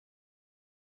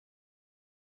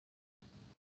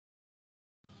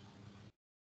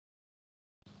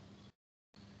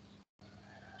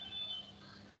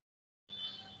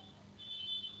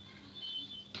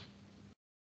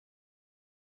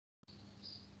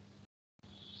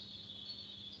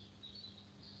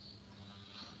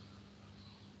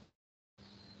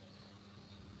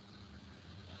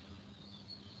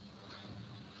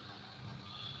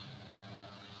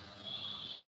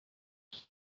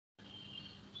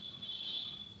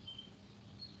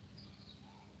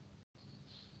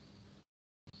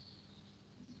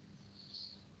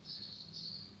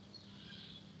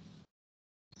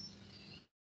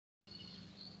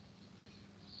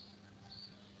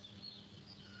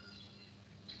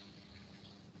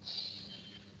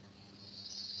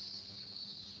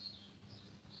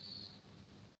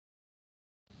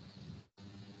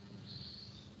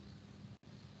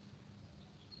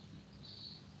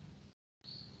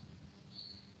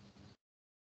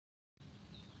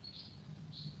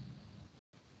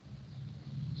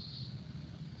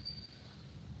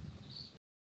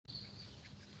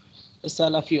Yes,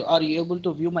 all of you, are you able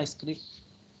to view my screen?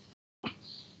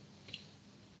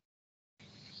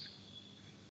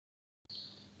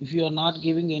 If you are not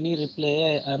giving any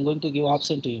reply, I am going to give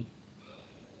option to you.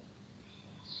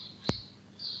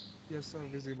 Yes, sir,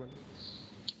 visible.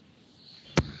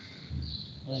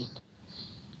 Right.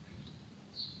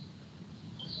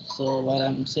 So what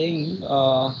I'm saying,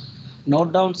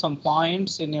 note down some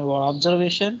points in your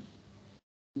observation.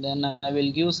 Then I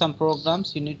will give some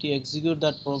programs. You need to execute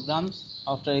that programs.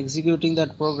 After executing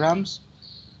that programs,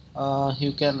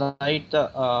 you can write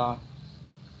the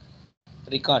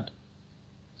record.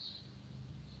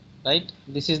 Right.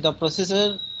 This is the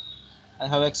procedure I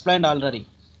have explained already.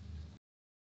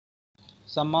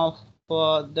 Some of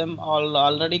them all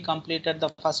already completed the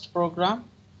first program,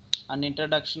 an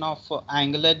introduction of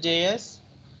AngularJS,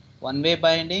 one-way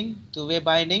binding, two-way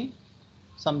binding,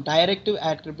 some directive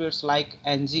attributes like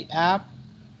ng app,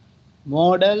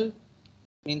 model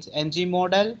means ng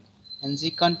model,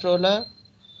 ng controller,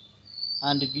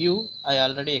 and view. I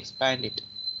already explained it,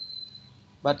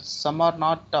 but some are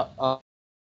not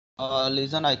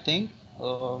listen, I think.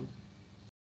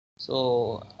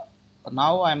 So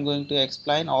now I'm going to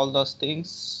explain all those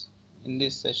things in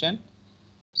this session.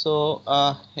 So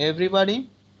everybody,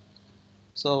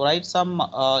 so write some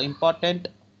important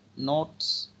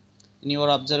notes in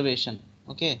your observation.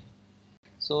 Okay.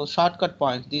 So shortcut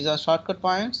points. These are shortcut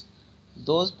points.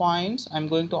 Those points I'm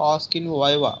going to ask in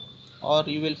Viva, or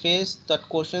you will face that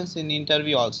questions in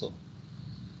interview also.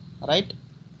 Right?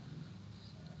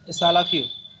 Yes, all of you.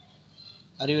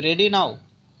 Are you ready now?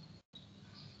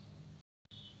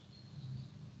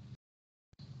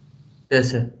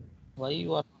 Yes, sir. Why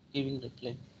you are not giving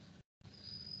reply?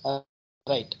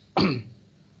 Right.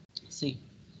 See,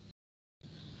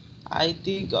 I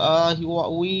think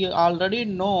we already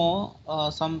know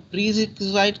some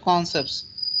prerequisite concepts.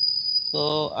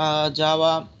 So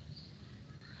Java,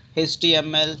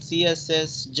 HTML,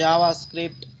 CSS,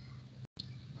 JavaScript,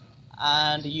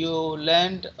 and you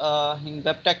learned in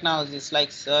web technologies like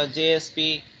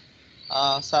JSP,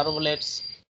 servlets,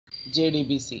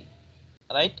 JDBC,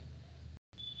 right?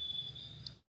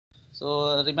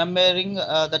 So remembering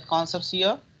that concepts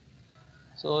here.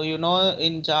 So you know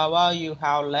in Java you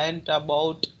have learned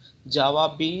about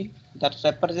Java bean that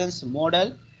represents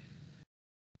model,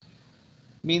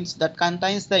 means that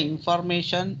contains the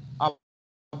information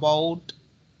about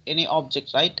any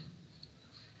object, right?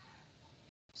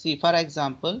 See, for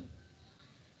example,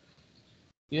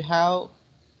 you have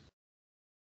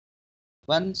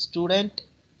one student.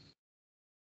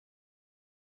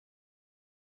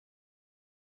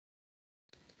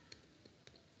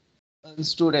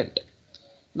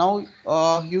 Now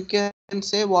you can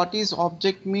say what is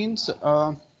object means.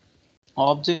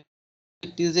 Object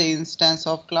is a instance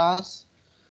of class,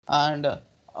 and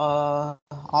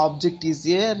object is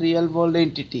a real world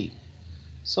entity.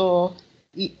 So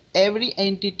every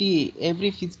entity,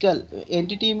 every physical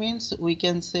entity means we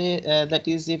can say that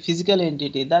is a physical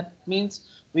entity. That means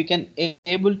we can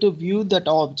able to view that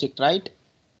object, right?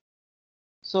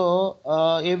 So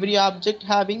every object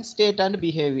having state and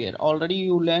behavior. Already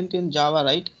you learned in Java,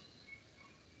 right?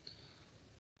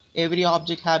 Every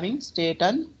object having state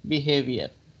and behavior.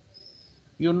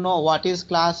 You know what is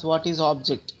class, what is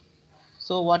object.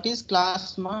 So what is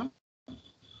class, ma?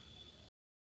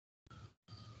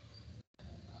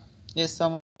 Yes,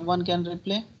 someone can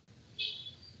reply.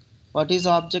 What is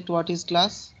object, what is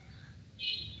class?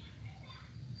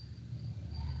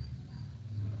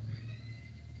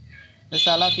 Yes,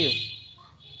 all of you.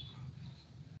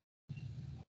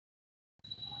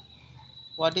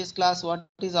 What is class, what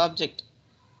is object?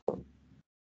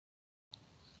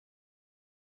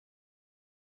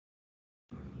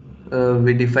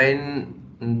 We define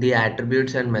the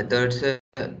attributes and methods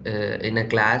in a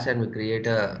class, and we create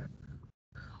a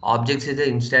objects is the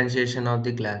instantiation of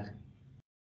the class.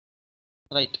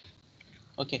 Right.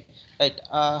 Okay. Right.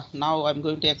 Now I'm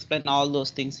going to explain all those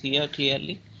things here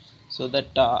clearly, so that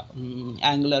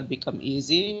Angular become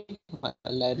easy while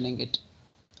learning it.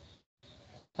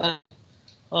 Right.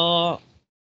 Uh,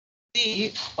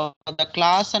 see the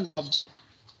class and object.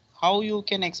 How you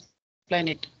can explain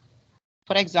it?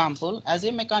 For example, as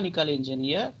a mechanical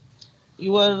engineer,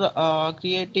 you are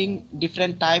creating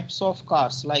different types of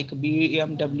cars like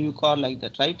BMW car, like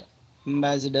that, right?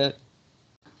 Ambassador.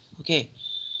 Okay.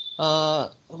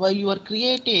 While you are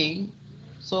creating,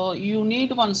 so you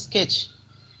need one sketch.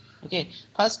 Okay.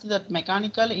 First, that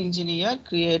mechanical engineer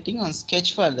creating one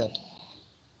sketch for that.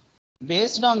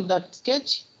 Based on that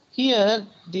sketch, here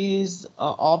these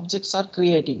objects are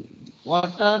creating.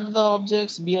 What are the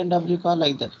objects? BMW car,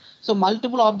 like that. So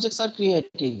multiple objects are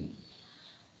creating.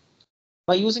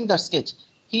 by using that sketch.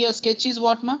 Here sketch is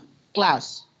what ma?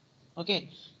 Class. Okay,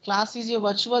 class is a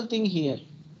virtual thing here.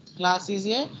 Class is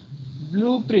a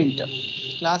blueprint.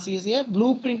 Class is a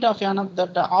blueprint of an of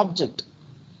that object.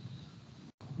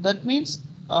 That means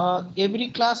every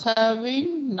class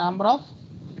having number of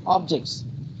objects.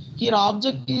 Here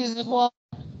object is what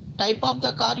type of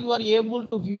the car you are able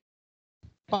to view.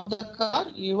 Of the car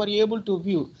you are able to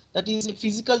view. That is a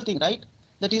physical thing, right?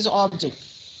 That is object.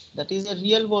 That is a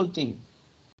real world thing.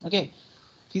 Okay,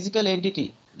 physical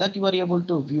entity that you are able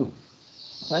to view,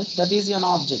 right? That is an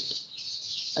object.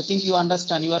 I think you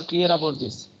understand. You are clear about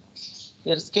this.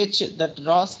 Your sketch, that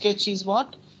raw sketch is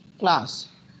what? Class.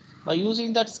 By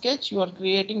using that sketch, you are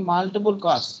creating multiple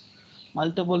cars,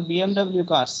 multiple BMW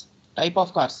cars, type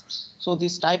of cars. So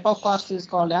this type of cars is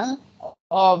called an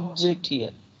object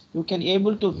here. You can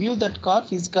able to view that car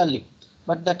physically,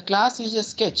 but that class is a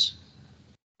sketch.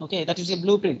 Okay, that is a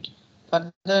blueprint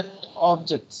for that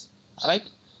objects, right?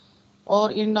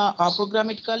 Or in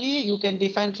programmatically, you can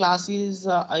define class is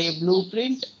a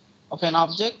blueprint of an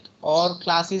object, or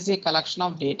class is a collection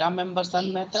of data members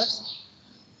and methods.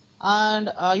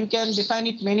 And you can define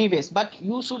it many ways, but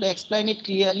you should explain it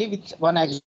clearly with one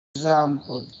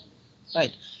example,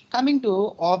 right? Coming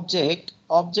to object,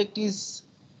 object is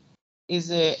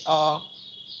a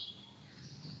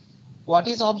what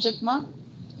is object, ma?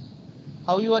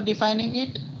 How you are defining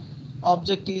it?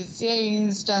 Object is a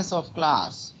instance of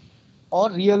class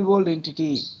or real world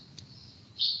entity.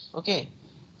 Okay,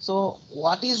 so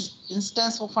what is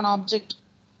instance of an object?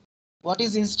 What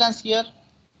is instance here?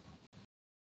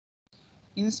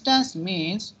 Instance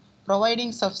means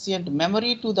providing sufficient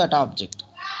memory to that object.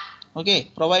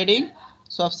 Okay, providing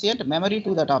sufficient memory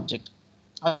to that object.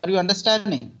 Are you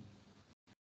understanding?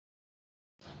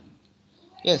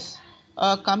 Yes.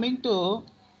 Coming to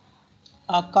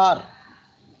a car.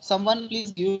 Someone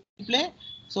please give play.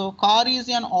 So car is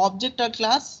an object or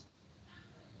class?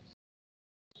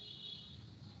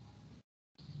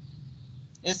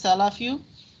 Yes, all of you.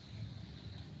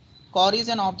 Car is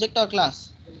an object or class?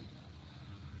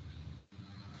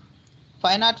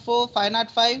 504,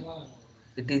 505.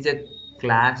 It is a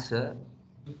class.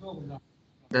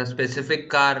 The specific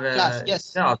car Class, is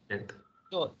yes. the object.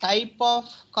 So type of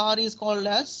car is called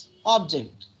as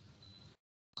object.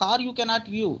 Car you cannot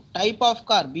view. Type of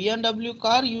car, BMW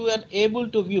car you are able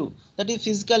to view. That is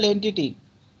physical entity.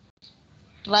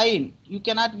 Train you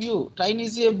cannot view. Train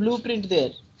is a blueprint there.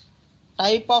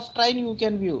 Type of train you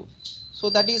can view. So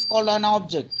that is called an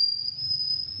object.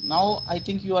 Now I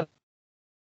think you are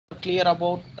clear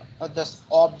about this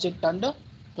object and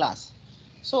class.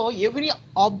 So every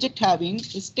object having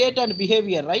state and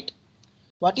behavior, right?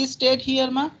 What is state here,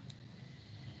 ma?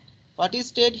 What is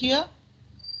state here?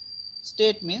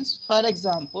 State means, for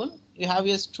example, you have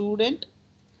a student.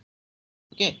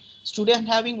 Okay, student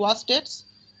having what states?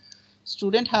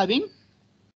 Student having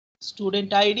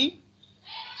student ID,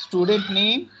 student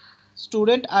name,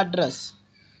 student address.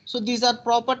 So these are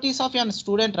properties of a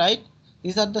student, right?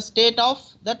 These are the state of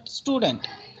that student.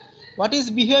 What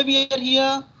is behavior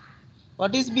here?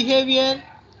 What is behavior?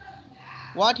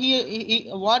 What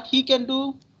he can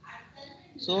do?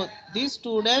 So this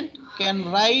student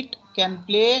can write, can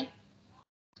play,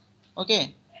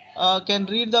 okay, can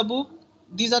read the book.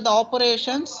 These are the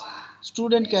operations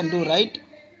student can do, right?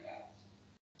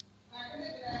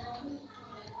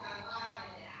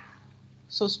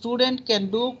 So student can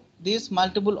do these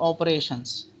multiple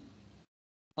operations.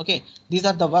 Okay, these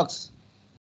are the works.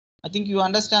 I think you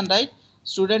understand, right?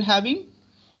 Student having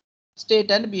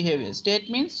state and behavior. State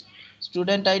means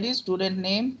student ID, student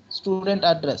name, student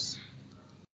address.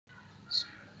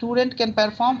 Student can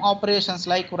perform operations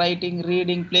like writing,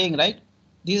 reading, playing, right?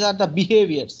 These are the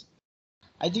behaviors.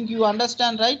 I think you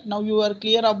understand, right? Now you are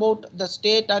clear about the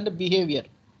state and behavior.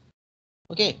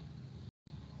 Okay.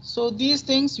 So these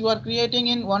things you are creating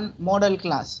in one model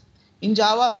class. In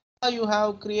Java, you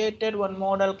have created one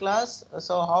model class.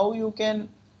 So how you can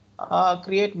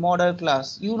create model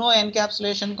class? You know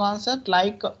encapsulation concept,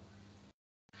 like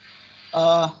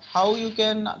how you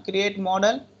can create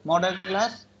model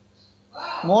class.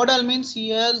 Model means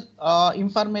here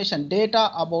information,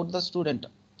 data about the student.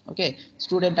 Okay,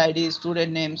 student ID,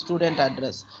 student name, student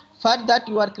address. For that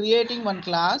you are creating one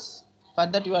class.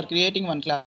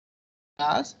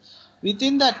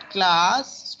 Within that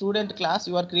class, student class,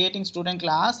 you are creating student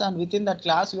class, and within that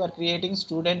class you are creating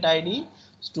student ID,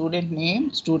 student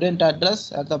name, student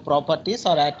address as the properties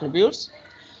or attributes.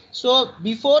 So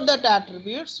before that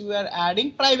attributes, you are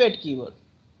adding private keyword.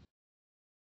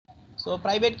 So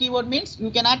private keyword means you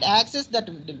cannot access that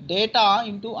data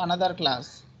into another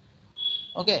class.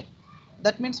 Okay,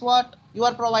 That means what? You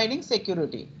are providing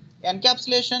security.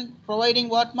 Encapsulation providing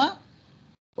what, ma?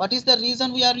 What is the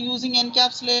reason we are using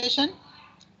encapsulation?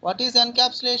 What is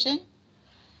encapsulation?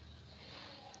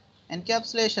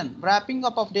 Encapsulation, wrapping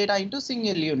up of data into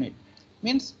single unit,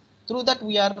 means through that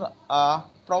we are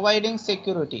providing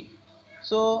security.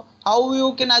 So how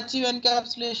you can achieve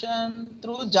encapsulation?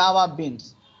 Through Java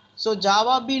beans. So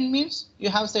Java bean means you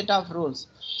have set of rules.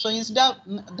 So instead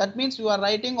of that means you are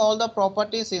writing all the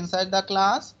properties inside the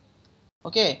class.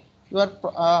 Okay, you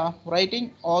are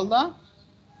writing all the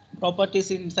properties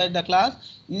inside the class.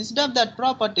 Instead of that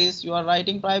properties, you are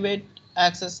writing private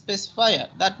access specifier.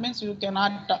 That means you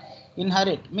cannot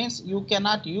inherit, means you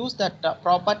cannot use that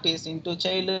properties into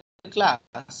child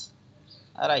class.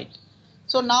 All right.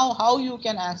 So now how you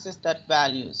can access that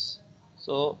values?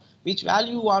 So which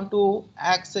value you want to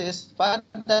access? For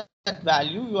that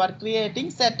value you are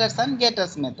creating setters and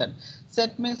getters method.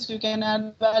 Set means you can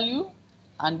add value,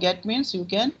 and get means you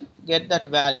can get that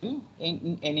value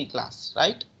in any class,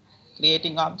 right?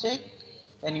 Creating object,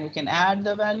 then you can add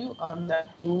the value, and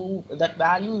that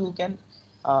value you can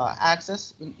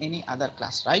access in any other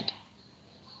class, right?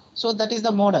 So that is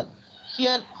the model.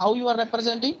 Here how you are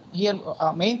representing here,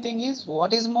 main thing is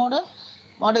what is model?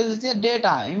 Model is the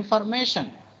data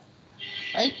information,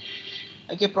 right?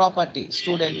 Okay, property,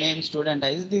 student name, student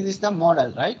ID, this is the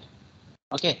model, right?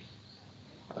 Okay,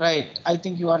 right, I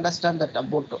think you understand that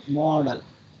about model.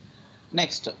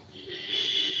 Next,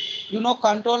 you know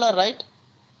controller, right?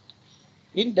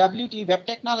 In WT web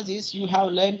technologies you have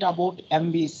learned about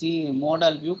MVC,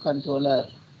 model view controller.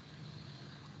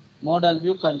 Model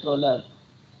view controller,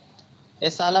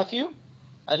 yes, all of you,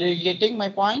 are you getting my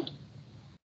point?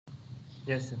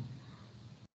 Yes, sir.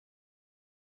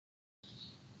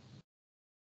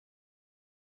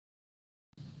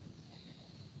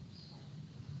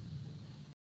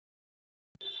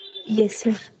 Yes,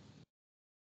 sir.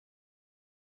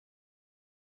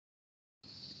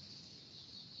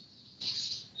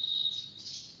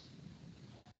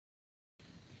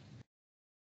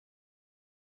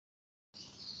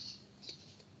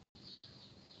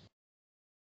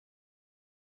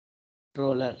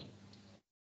 Controller,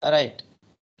 all right.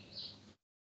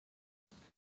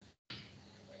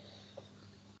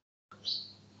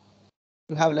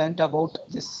 You have learnt about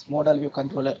this model view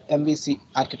controller MVC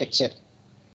architecture.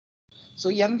 So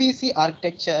MVC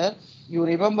architecture, you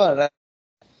remember, right?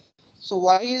 So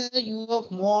what is the use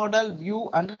of model view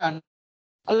and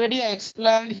already I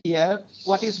explained here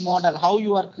what is model, how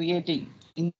you are creating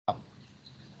in,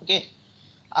 okay,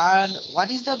 and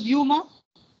what is the view, ma?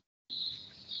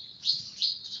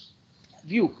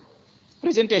 View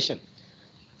presentation.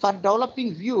 For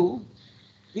developing view,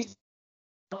 which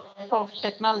of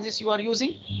technologies you are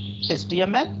using?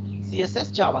 HTML,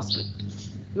 CSS, JavaScript.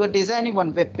 You are designing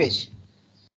one web page.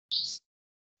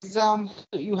 Example,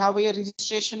 you have a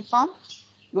registration form.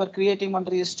 You are creating one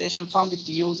registration form with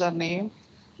username,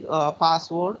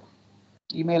 password,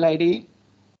 email ID,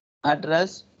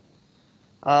 address,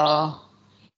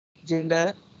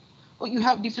 gender. Oh, you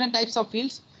have different types of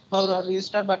fields. For a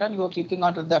register button, you are clicking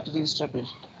onto that register page,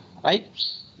 right?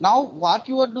 Now, what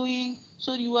you are doing?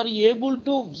 So you are able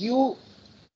to view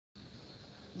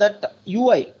that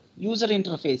UI, user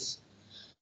interface,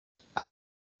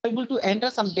 able to enter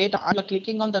some data and you're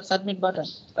clicking on that submit button,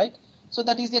 right? So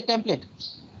that is the template,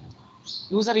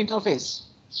 user interface,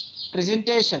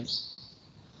 presentation.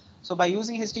 So by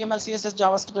using HTML, CSS,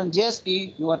 JavaScript, and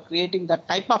JSP, you are creating that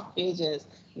type of pages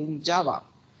in Java.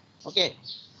 Okay,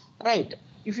 right.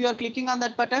 If you are clicking on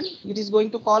that button, it is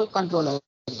going to call controller,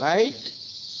 right?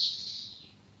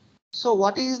 So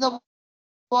what is the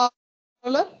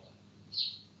controller?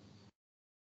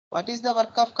 What is the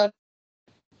work of controller?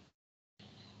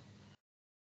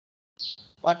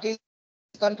 What is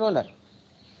controller?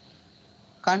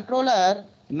 Controller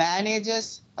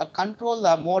manages or control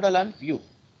the model and view.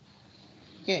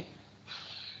 Okay,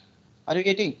 are you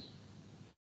getting?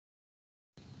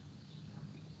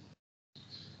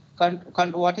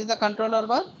 What is the controller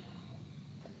work?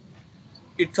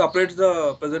 It separates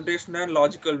the presentation and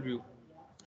logical view.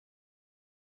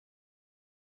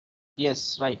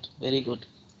 Yes, right. Very good.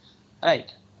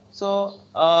 Right. So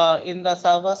in the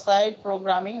server side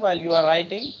programming, while you are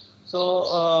writing,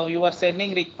 so you are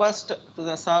sending request to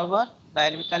the server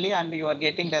dynamically, and you are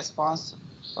getting response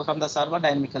from the server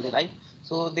dynamically, right?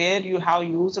 So there you have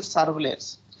used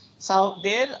servlets. So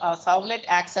there servlet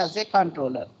acts as a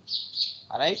controller.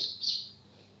 All right.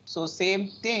 So same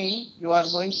thing you are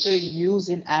going to use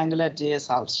in Angular JS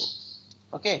also.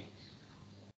 Okay.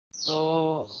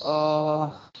 So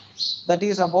that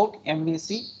is about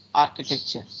MVC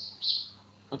architecture.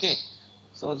 Okay.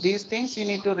 So these things you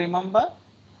need to remember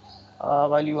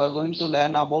while you are going to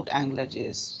learn about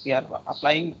AngularJS. We are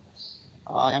applying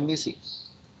MVC.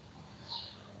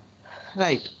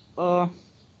 Right.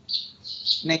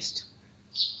 Next.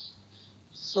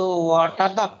 So what are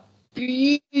the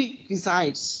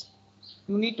prerequisites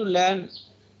you need to learn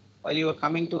while you are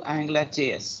coming to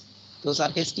AngularJS? Those are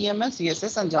HTML,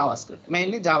 CSS, and JavaScript.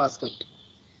 Mainly JavaScript.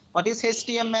 What is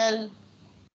HTML?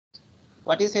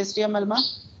 What is HTML, ma?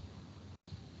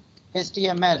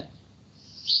 HTML,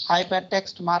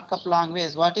 hypertext markup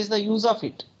language. What is the use of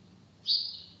it?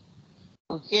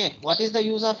 Okay, what is the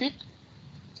use of it?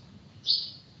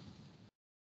 Yes,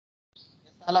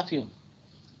 all of you.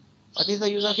 What is the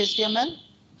use of HTML?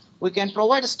 We can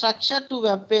provide structure to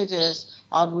web pages,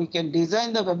 or we can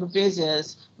design the web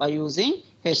pages by using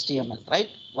HTML, right?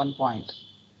 1 point.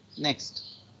 Next.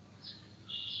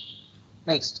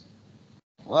 Next.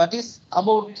 What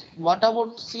about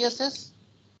CSS?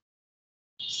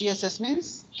 CSS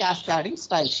means cascading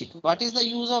style sheet. What is the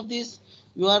use of this?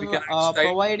 You We can add are style,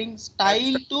 providing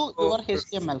style to for your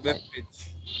HTML web file.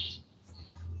 page.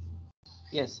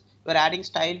 Yes, we're adding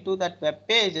style to that web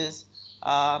pages,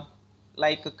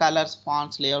 like colors,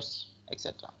 fonts, layouts,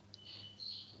 etc.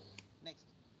 Next,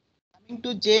 coming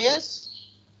to JS,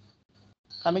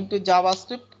 coming to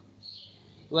JavaScript,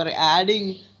 you are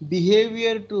adding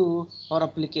behavior to our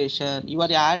application. You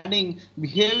are adding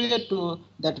behavior to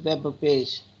that web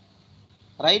page,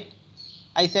 right?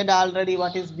 I said already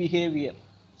what is behavior.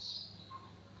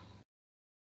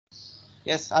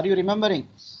 Yes, are you remembering?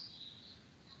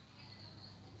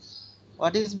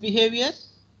 What is behavior?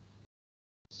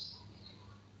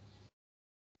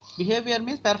 Behavior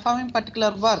means performing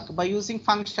particular work by using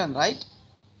function, right?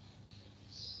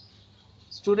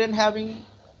 Student having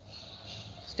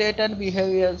state and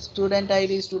behavior, student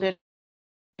ID, student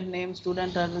name,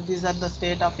 student, these are the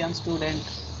state of young student.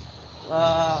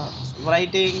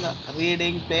 Writing,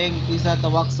 reading, playing, these are the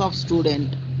works of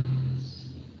student.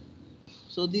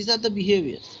 So these are the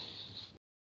behaviors.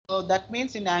 So that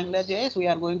means in AngularJS we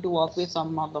are going to work with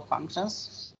some of the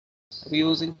functions,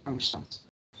 reusing functions.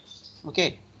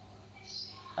 Okay.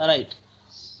 All right.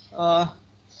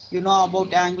 You know about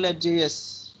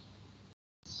AngularJS.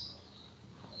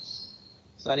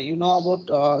 Sorry, you know about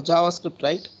JavaScript,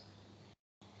 right?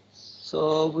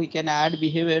 So we can add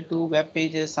behavior to web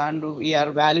pages, and we are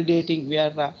validating, we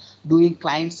are doing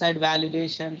client-side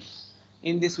validation.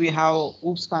 In this we have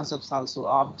OOPS concepts also,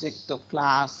 object of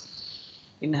class,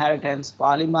 inheritance,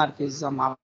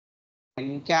 polymorphism,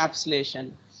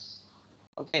 encapsulation.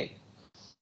 Okay.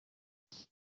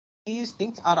 These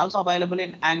things are also available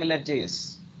in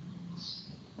AngularJS.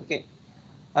 Okay.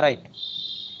 All right.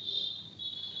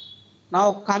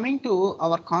 Now coming to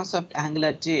our concept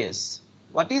AngularJS.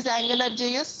 What is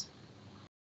AngularJS?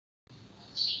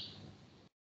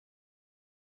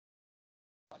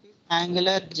 What is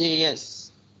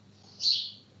AngularJS?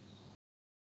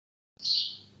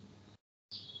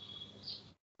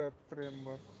 Web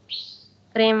framework.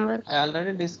 Framework. I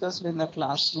already discussed in the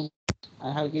classroom.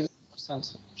 I have given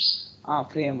also.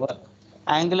 Framework.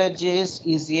 AngularJS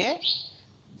is a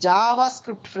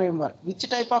JavaScript framework. Which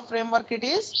type of framework it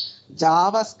is?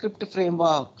 JavaScript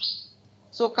framework.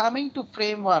 So coming to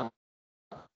framework.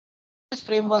 This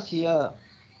framework here.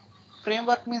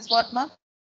 Framework means what, ma?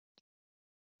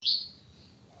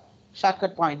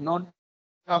 Shortcut point, note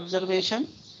observation.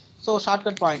 So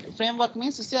shortcut point. Framework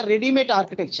means it's a ready-made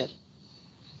architecture.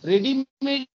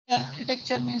 Ready-made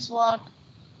architecture means what?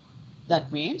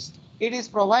 That means it is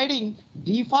providing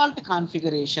default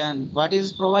configuration. What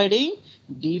is providing?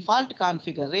 Default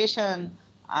configuration,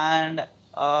 and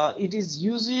it is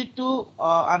easy to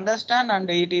understand, and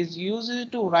it is easy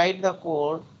to write the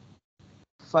code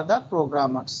for the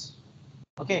programmers.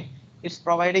 Okay, it's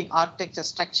providing architecture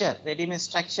structure, ready-made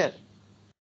structure.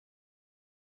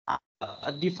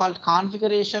 A default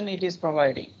configuration it is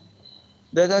providing.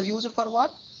 Those are used for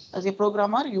what? As a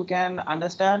programmer, you can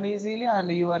understand easily,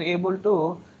 and you are able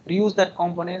to reuse that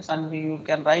components, and you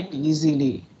can write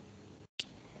easily.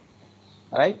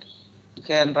 Right? You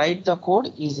can write the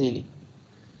code easily.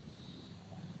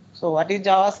 So what is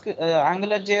JavaScript?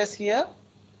 AngularJS here?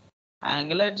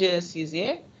 AngularJS is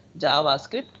a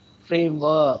JavaScript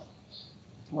framework.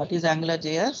 What is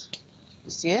AngularJS?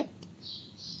 It's a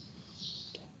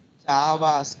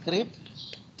JavaScript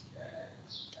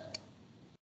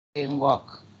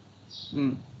framework.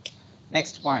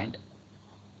 Next point.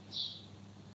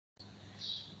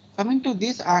 Coming to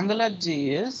this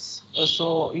AngularJS,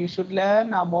 so you should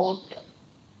learn about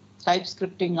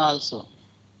TypeScripting also.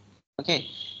 Okay.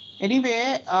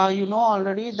 Anyway, you know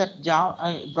already that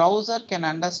browser can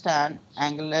understand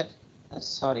Angular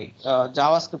sorry,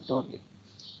 JavaScript only.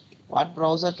 What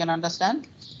browser can understand?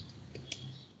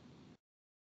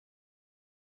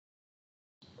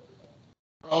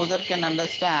 Browser can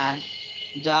understand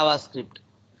JavaScript.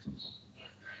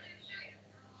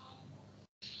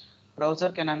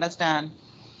 Browser can understand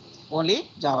only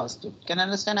JavaScript. Can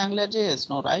understand AngularJS?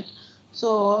 No, right?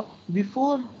 So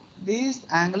before this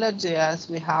AngularJS,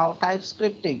 we have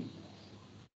TypeScripting.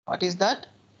 What is that?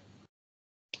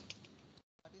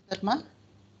 What is that, man?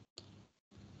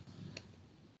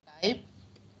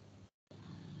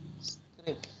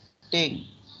 TypeScripting.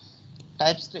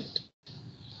 TypeScript.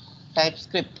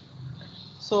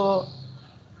 So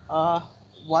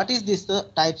what is this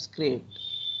TypeScript?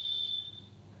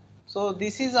 So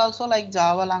this is also like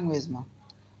Java language, ma.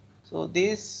 So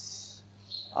this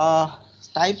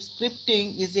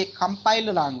TypeScripting is a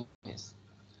compiled language.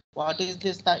 What is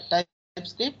this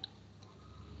TypeScript?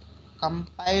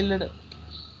 Compiled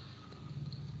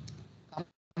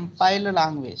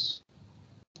language.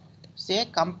 Say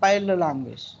compiled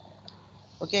language.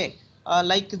 Okay,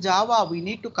 like Java, we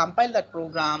need to compile that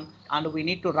program and we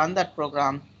need to run that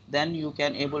program. Then you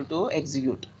can able to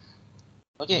execute.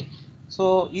 Okay,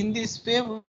 so in this way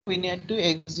we need to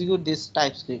execute this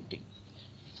TypeScripting.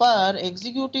 For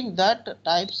executing that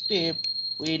TypeScript,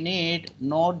 we need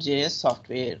Node.js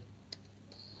software.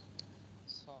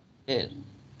 So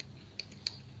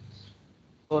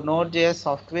Node.js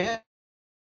software,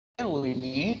 we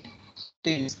need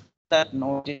to install that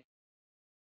Node.js.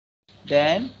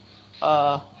 Then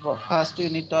first you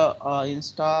need to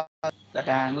install that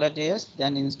AngularJS,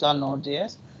 then install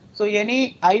Node.js. So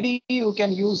any IDE you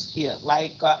can use here,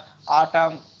 like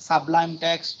Atom, Sublime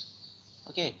Text,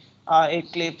 okay,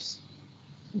 Eclipse,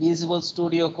 Visual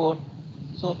Studio Code.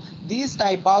 So these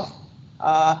type of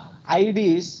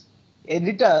IDEs,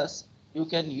 editors, you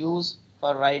can use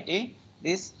for writing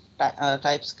this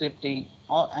TypeScripting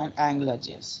or an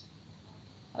AngularJS.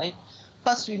 Right?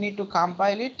 First, you need to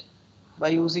compile it by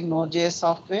using Node.js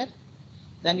software.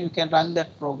 Then you can run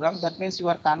that program. That means you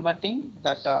are converting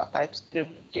that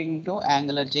TypeScripting to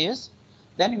AngularJS.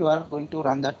 Then you are going to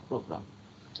run that program.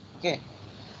 Okay.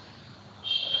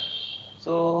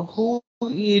 So who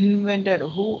invented,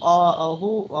 who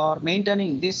are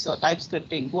maintaining this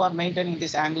TypeScripting? Who are maintaining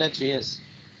this AngularJS?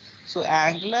 So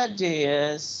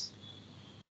AngularJS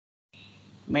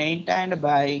maintained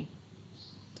by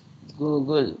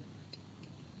Google.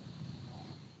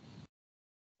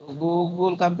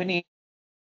 Google company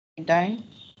maintaining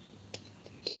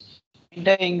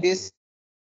this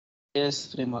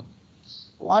framework.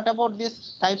 What about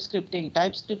this TypeScripting?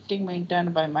 TypeScripting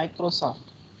maintained by Microsoft.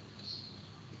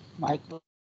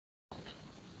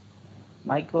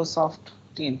 Microsoft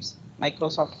teams,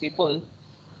 Microsoft people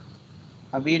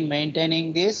have been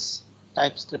maintaining this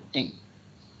TypeScripting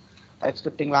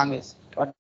language.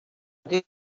 What is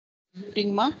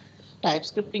TypeScripting, ma?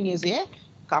 TypeScripting is a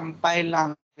compiled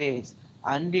language,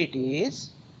 and it is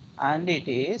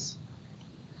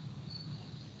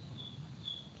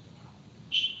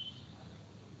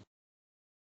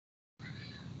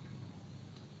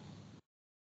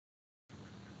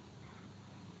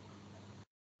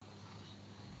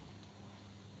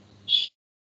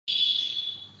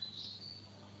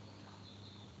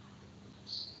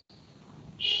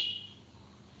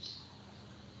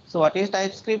so what is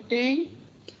TypeScripting?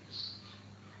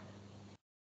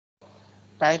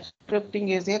 TypeScripting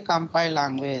is a compiled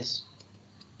language.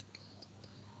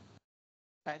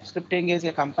 TypeScripting is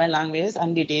a compiled language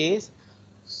and it is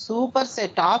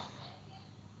superset of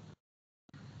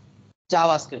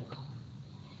JavaScript.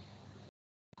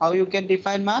 How you can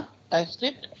define ma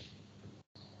TypeScript?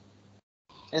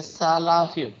 Yes, all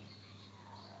of you.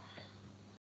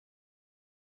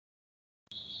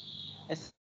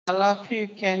 Yes, all of you,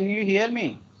 can you hear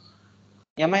me?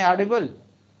 Am I audible?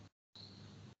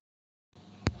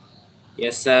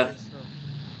 Yes, sir. Yes, sir.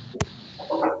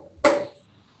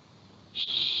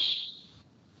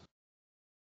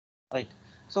 Right.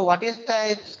 So what is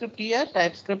TypeScript here?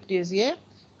 TypeScript is a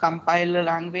compiled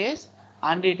language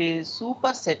and it is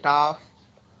superset of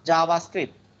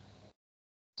JavaScript.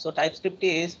 So TypeScript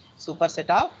is superset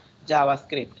of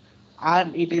JavaScript,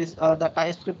 and it is the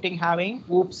TypeScripting having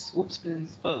OOPS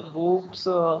principle. OOPS.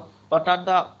 What are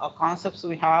the concepts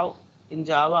we have in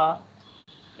Java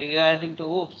regarding to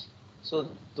OOPS? So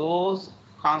those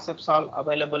concepts are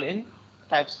available in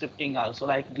TypeScripting also,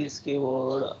 like this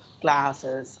keyword,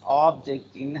 classes,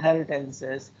 object,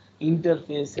 inheritances,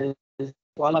 interfaces,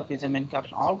 polymorphism,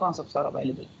 encapsulation. All concepts are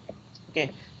available.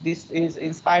 Okay, this is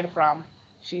inspired from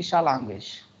Shisha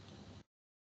language.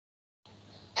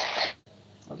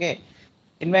 Okay,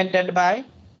 invented by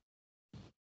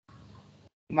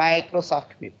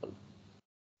Microsoft people.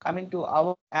 Coming to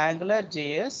our Angular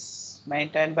JS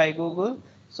maintained by Google.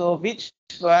 So which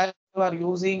version you are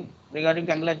using regarding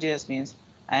Angular JS means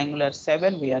Angular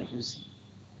 7 we are using.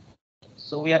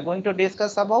 So we are going to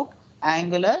discuss about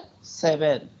Angular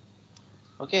 7.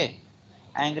 Okay,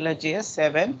 Angular JS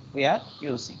 7 we are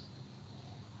using.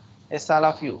 Yes, all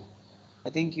of you. I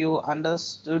think you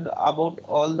understood about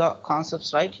all the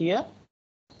concepts right here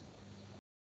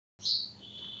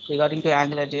regarding to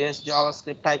Angular JS,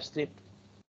 JavaScript, TypeScript.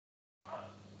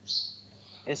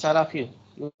 Yes, all of you.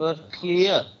 You are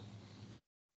clear.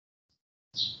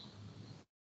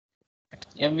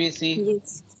 MVC.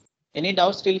 Yes. Any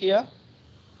doubts still here?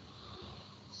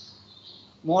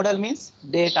 Model means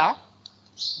data.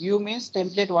 View means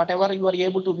template, whatever you are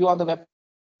able to view on the web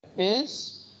page.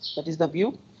 That is the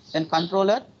view. Then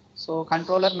controller. So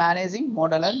controller managing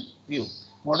model and view.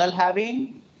 Model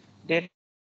having data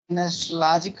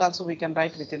logic also we can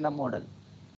write within the model.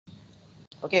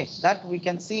 Okay, that we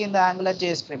can see in the Angular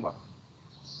JS framework.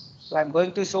 So I'm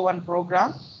going to show one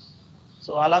program.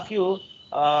 So all of you,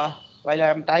 while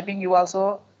I'm typing, you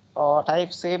also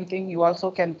type same thing. You also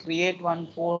can create one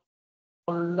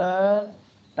folder,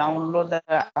 download the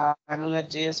Angular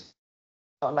JS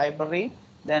library,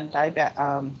 then type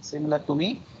similar to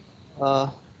me,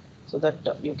 so that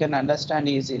you can understand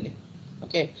easily.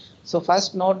 Okay, so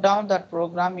first note down that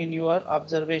program in your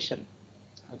observation.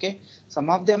 Okay, some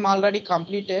of them already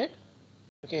completed.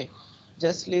 Okay,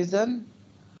 just listen.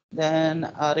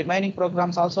 Then remaining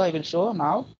programs also I will show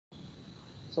now.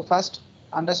 So first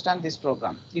understand this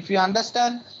program. If you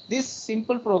understand this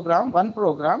simple program, one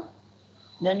program,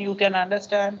 then you can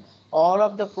understand all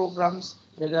of the programs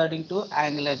regarding to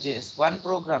AngularJS. One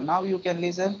program. Now you can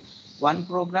listen one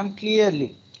program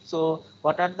clearly. So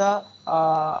what are the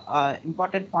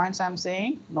important points I'm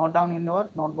saying? Note down in your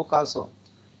notebook also.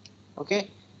 Okay.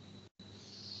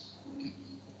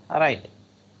 All right.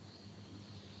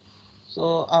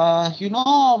 So you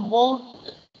know about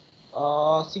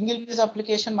single page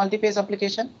application, multi-page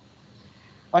application.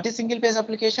 What is single page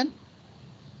application?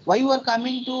 Why you are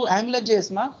coming to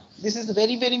AngularJS, na? This is a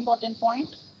very, very important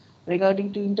point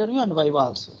regarding to interview and Viva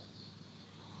also.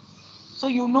 So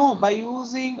you know by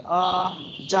using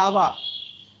Java,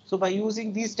 so by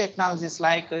using these technologies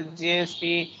like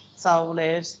JSP,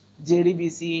 Servlets,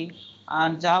 JDBC,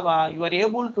 and Java, you are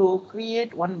able to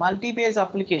create one multi-page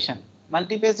application,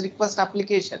 multi-page request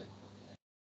application.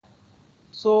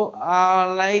 So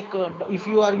if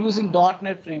you are using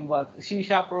 .NET framework, C#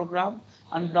 program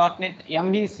and .NET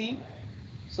MVC,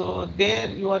 so there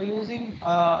you are using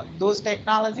those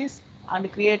technologies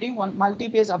and creating one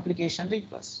multi-page application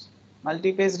request,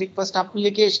 multi-page request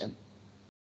application.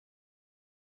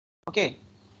 Okay.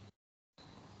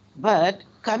 But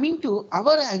coming to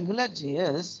our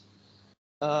AngularJS,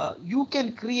 you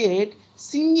can create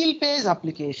single page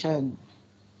application.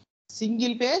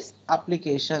 Single page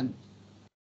application.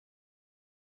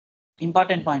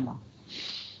 Important point now.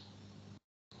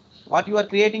 What you are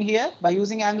creating here by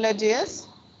using AngularJS?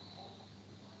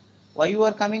 Why you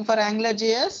are coming for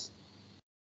AngularJS?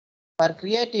 For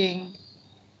creating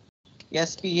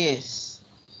SPS.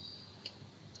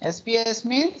 SPS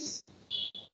means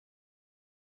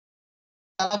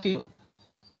all of you.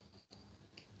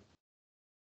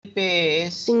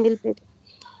 Page Single page.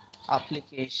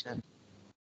 application.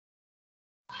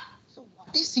 So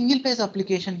what is single page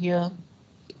application here?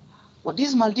 What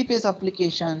is multi-page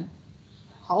application?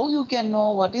 How you can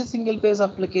know what is single page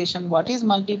application? What is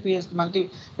multi-page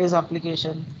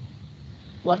application?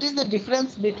 What is the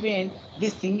difference between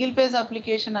this single page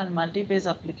application and multi-page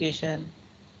application?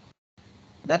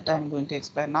 That I'm going to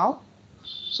explain now.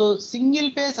 So single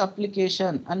page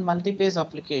application and multi-page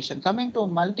application. Coming to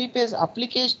multi-page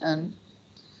application,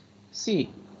 see,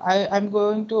 I'm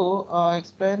going to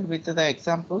explain with the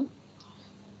example.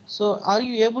 So are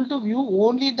you able to view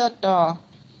only that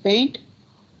Paint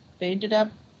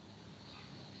app?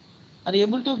 Are you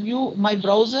able to view my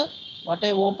browser? What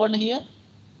I opened here?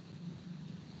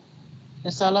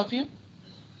 Yes, all of you?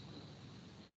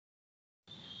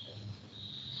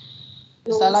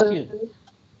 Yes, all of you?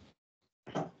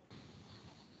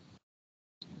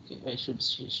 Okay, I should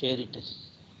share it.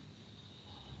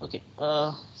 Okay,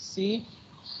 see,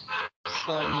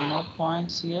 no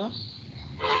points here.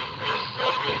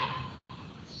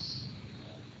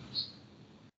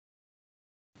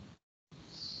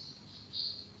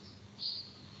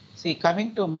 See,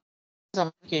 coming to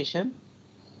application,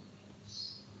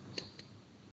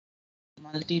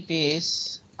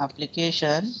 multi-page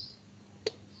application,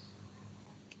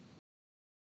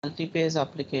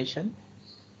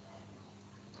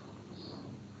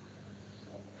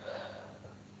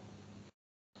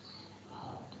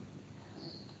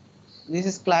 This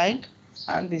is client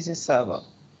and this is server.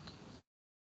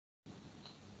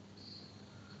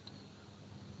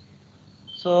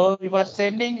 So you are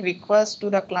sending request to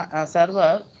the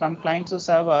server from client to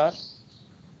server,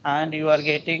 and you are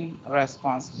getting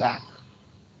response back.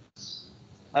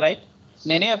 All right.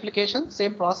 In any application,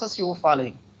 same process you are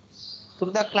following.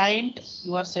 Through the client,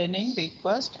 you are sending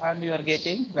request and you are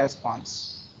getting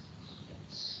response.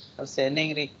 You are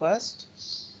sending request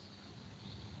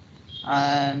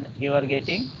and you are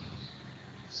getting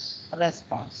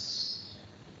response.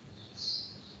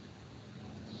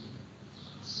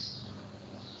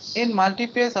 In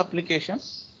multi-page application,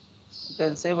 you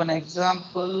can say one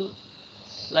example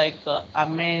like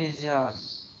Amazon.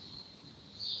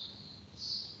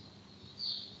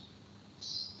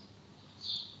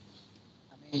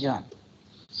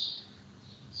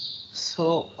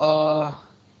 So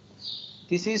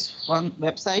this is one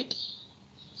website.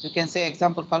 You can say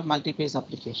example for multi-page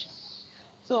application.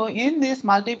 So in this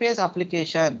multi-page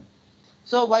application,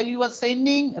 so while you are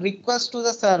sending request to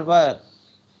the server,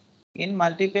 in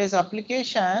multi-page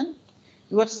application,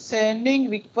 you are sending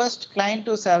request client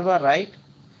to server, right?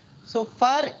 So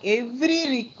for every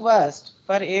request,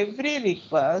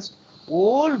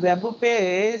 whole web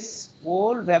page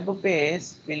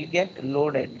will get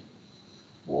loaded.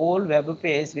 Whole web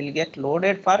page will get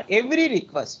loaded for every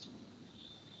request.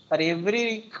 For every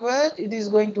request, it is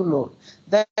going to load.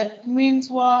 That means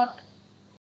what?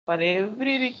 For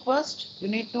every request, you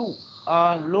need to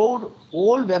load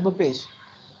whole web page.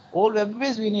 Whole web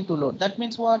page we need to load. That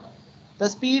means what? The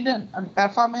speed and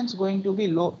performance going to be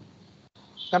low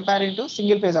comparing to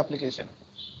single page application.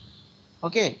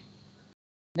 Okay.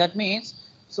 That means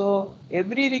so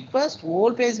every request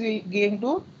whole page going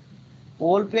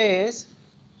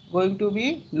to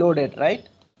be loaded, right?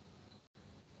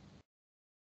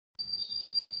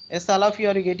 Yes, all of you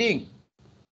are getting.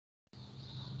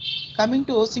 Coming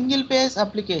to single page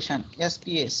application,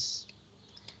 SPS.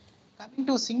 Coming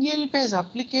to single page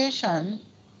application,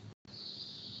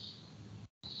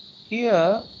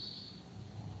 here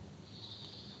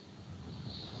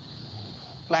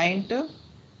client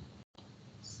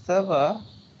server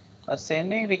are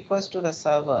sending request to the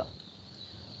server.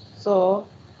 So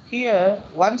here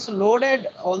once loaded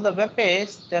all the web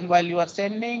page, then while you are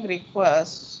sending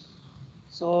requests,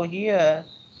 so here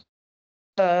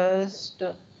first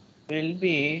will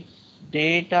be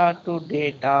data to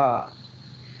data.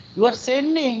 You are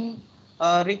sending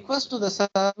a request to the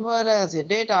server as a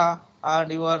data,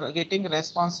 and you are getting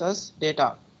responses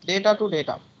data to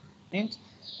data. Means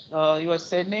you are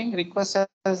sending request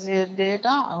as a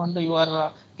data and you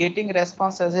are getting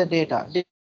response as a data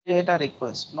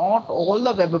request, not all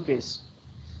the web page.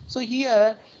 So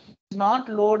here not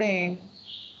loading,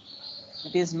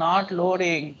 it is not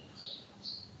loading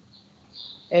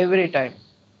every time.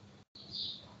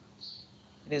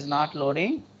 It is not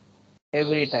loading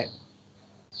every time.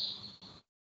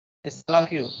 Yes, all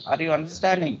of you, are you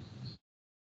understanding?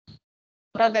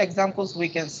 What are the examples we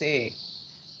can say?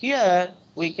 Here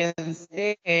we can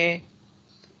say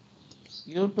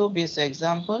YouTube is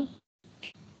example.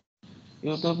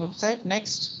 YouTube website.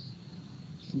 Next,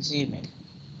 Gmail.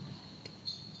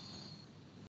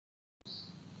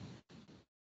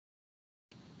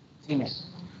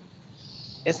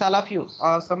 Yes, all of you.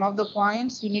 Some of the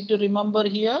points you need to remember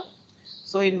here.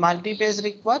 So in multi-page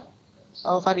request,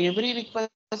 for every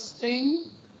requesting,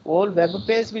 whole web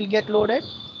page will get loaded.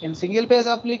 In single page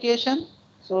application,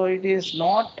 so it is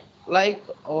not like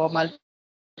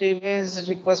multi-page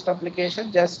request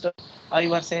application. Just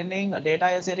you are sending data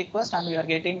as a request and you are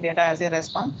getting data as a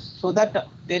response, so that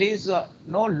there is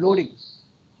no loading.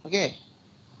 Okay.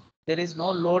 There is no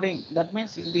loading. That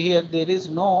means here there is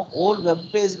no whole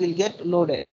web page will get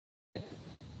loaded.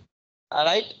 All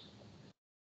right.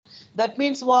 That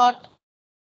means what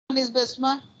is best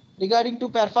man regarding to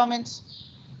performance?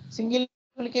 Single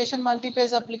application,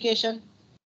 multi-page application.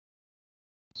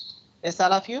 Yes,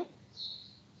 all of you.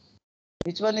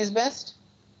 Which one is best?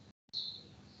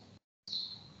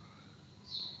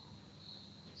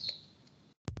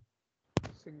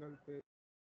 Single page.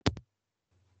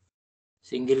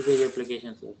 Single page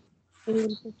application, sir.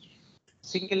 Single page.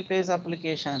 Single page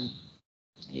application.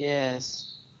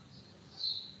 Yes.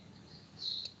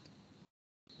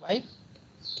 Why?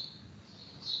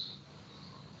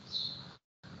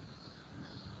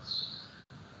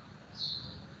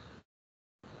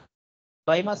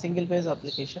 Why my single page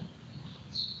application?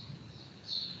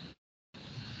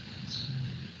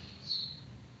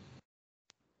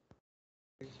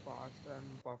 Is fast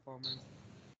and performance.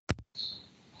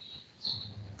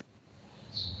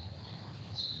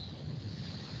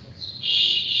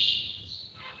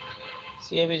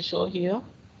 See, I will show here.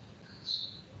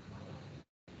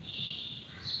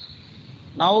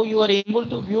 Now you are able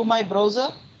to view my browser.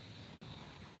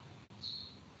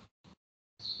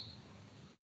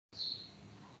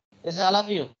 Yes, all of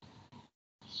you.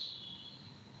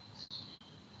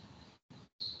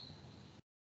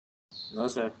 No,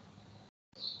 sir.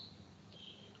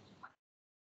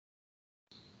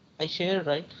 I shared,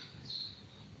 right?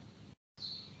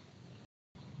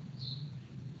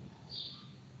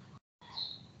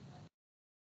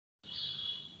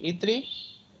 E3,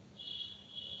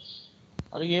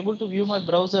 are you able to view my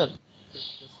browser? Yes,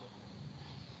 sir.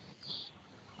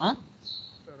 Huh?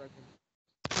 Sir, I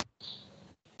can.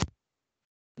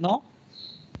 No?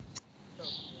 Sir,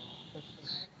 yes,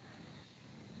 sir.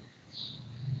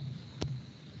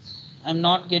 I'm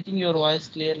not getting your voice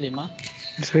clearly, ma.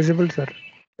 It's visible, sir.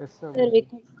 Yes, sir. Sir, we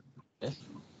can. Yes,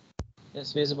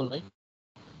 yes, visible, right?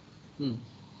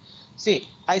 See,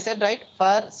 I said right,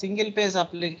 for single page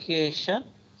application,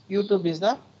 YouTube is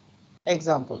the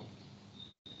example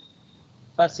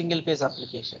for single page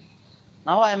application.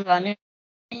 Now I am running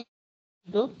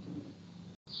YouTube.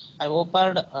 I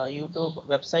opened a YouTube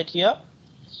website here.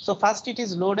 So first it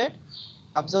is loaded.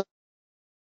 Observe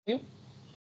you.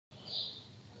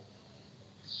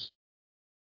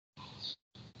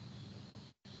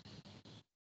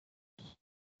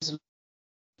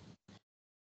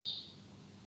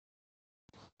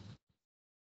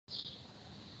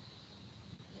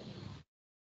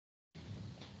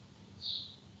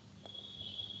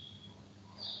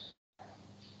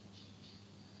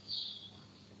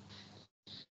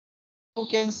 You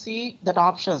can see that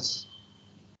options: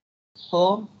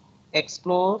 home,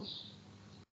 explore,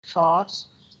 shorts,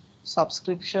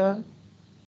 subscription,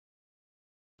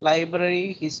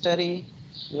 library, history.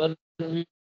 Your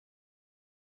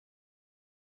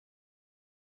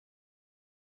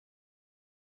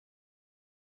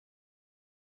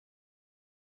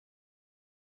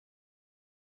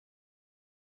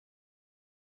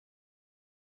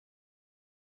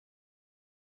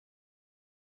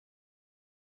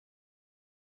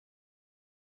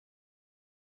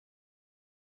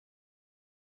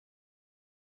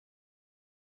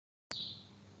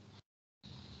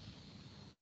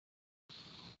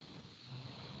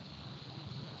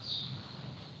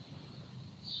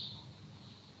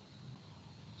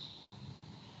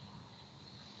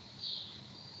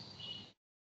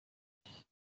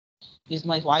is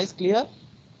my voice clear?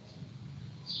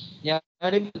 Yeah,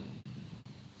 audible.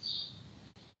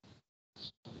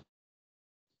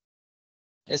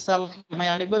 Yes, sir. Am I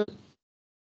audible?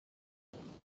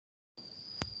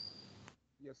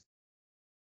 Yes.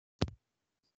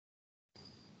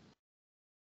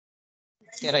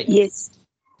 Okay, right. Yes.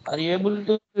 Are you able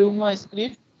to view my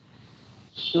screen?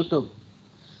 YouTube.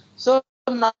 So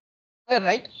now,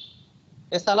 right?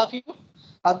 Yes, all of you.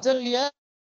 Observe here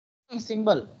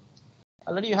symbol.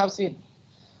 Already you have seen.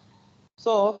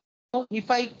 So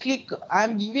if I click, I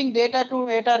am giving data to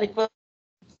data request.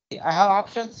 I have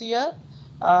options here,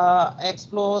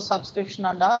 explore, subscription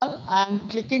and all. I am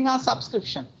clicking on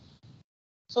subscription.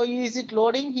 So is it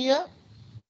loading here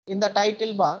in the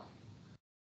title bar?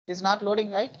 It is not loading,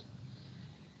 right?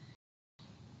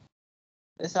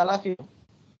 Yes, all of you.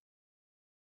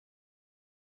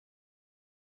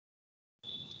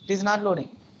 It is not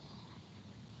loading.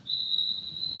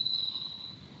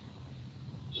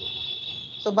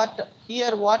 So, but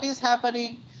here what is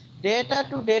happening? Data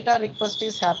to data request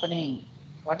is happening.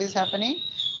 What is happening?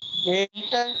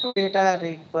 Data to data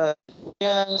request. We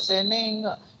are sending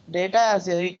data as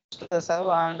a request to the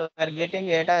server and we are getting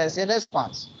data as a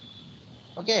response.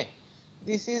 Okay.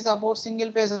 This is about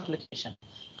single page application.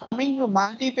 Coming to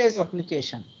multi-page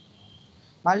application.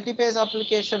 Multi-page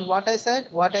application, what I said,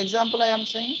 what example I am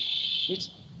saying?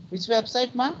 Which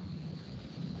website, ma?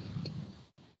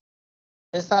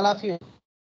 Yes, all of you.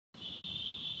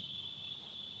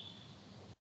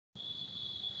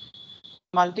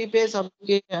 Multi-page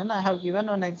application, I have given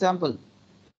one example.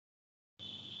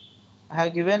 I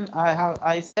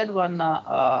said one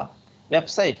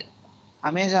website,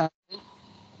 Amazon.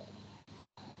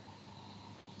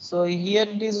 So here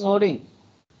it is loading.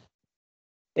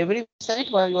 Every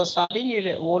website while you are starting,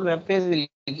 your whole web page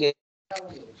will get.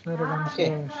 Sir, once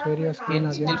Okay. share your screen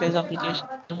In single page again. application.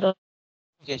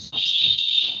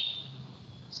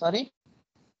 Sorry.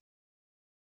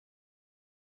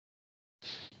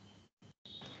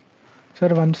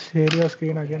 Sir, once share your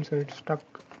screen again, sir. It's stuck.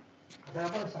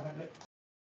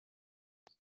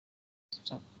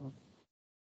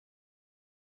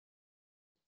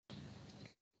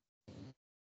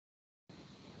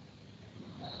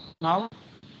 Now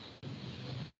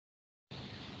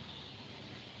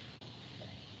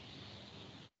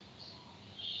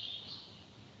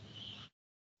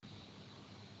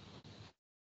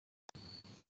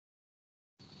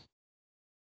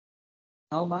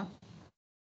Now, ma.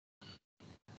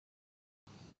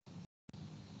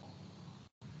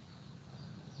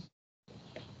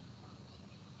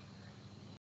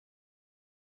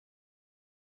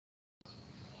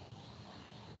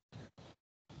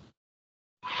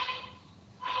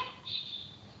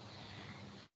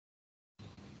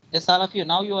 Yes, all of you.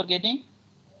 Now you are getting.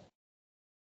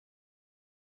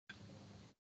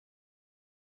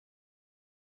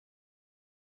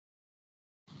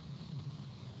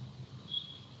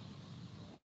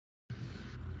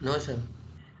 No, sir.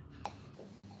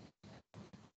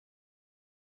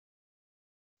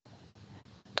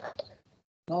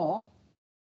 No.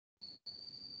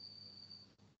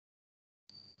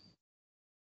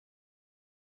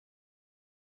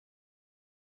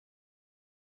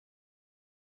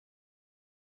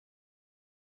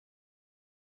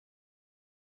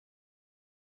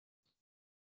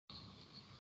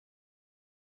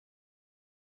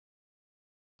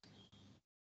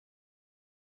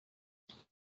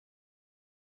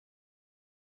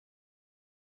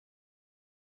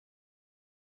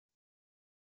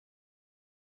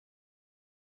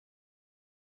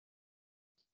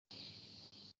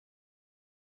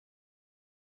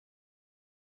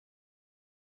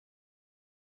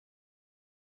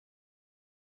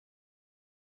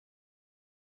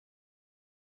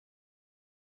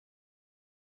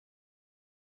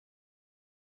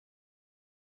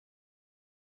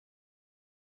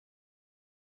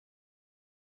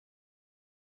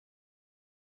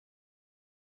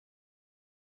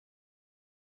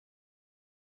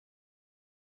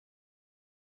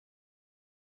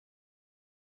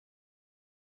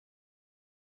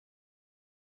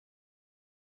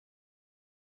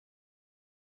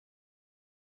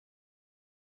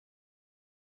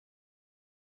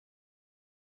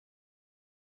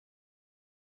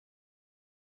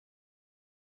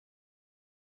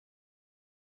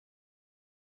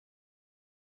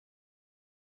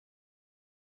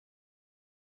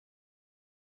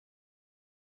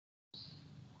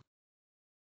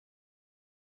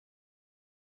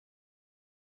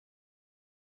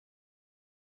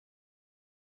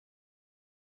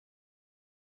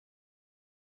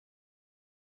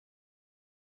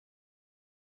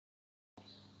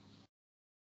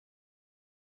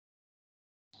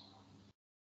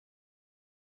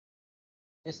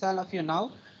 Yes, all of you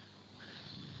now.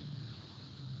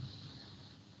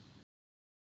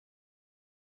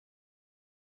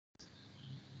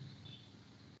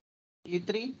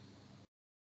 E3.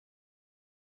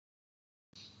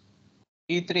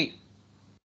 E3.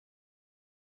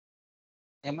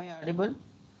 Am I audible?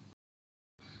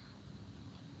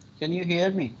 Can you hear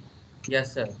me?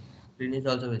 Yes, sir. Screen is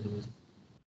also visible.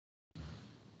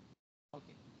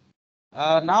 Okay.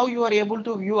 Now you are able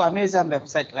to view Amazon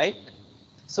website, right?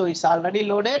 So it's already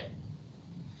loaded.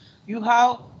 You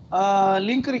have a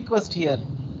link request here.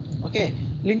 Okay,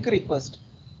 link request.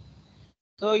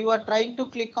 So you are trying to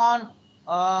click on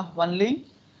one link.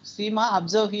 See, ma,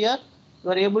 observe here. You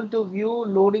are able to view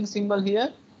loading symbol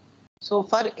here. So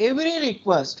for every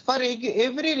request, it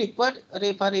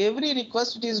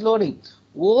is loading.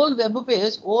 All web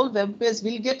page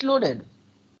will get loaded.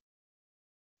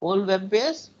 All web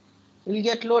page will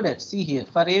get loaded. See here,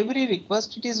 for every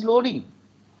request it is loading.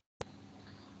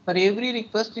 For every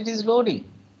request it is loading.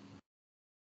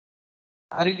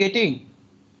 Are you getting?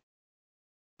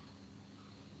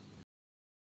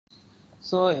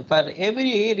 So for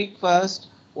every request,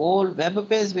 all web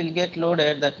page will get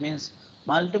loaded. That means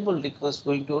multiple requests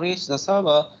going to reach the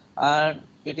server and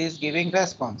it is giving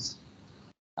response.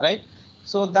 Right?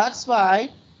 So that's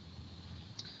why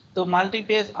the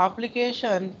multi-page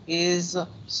application is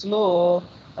slow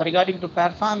regarding to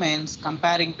performance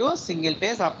comparing to a single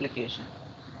page application.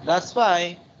 That's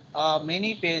why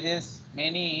many pages,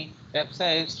 many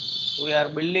websites we are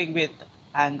building with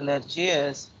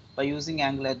AngularJS by using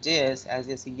AngularJS as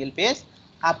a single page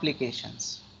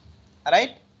applications.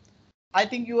 Right? I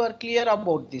think you are clear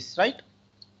about this, right?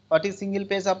 What is single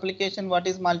page application? What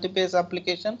is multi-page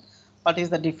application? What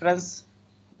is the difference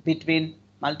between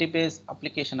multi-page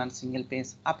application and single page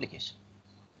application?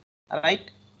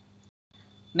 Right?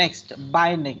 Next,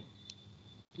 binding.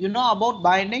 You know about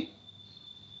binding?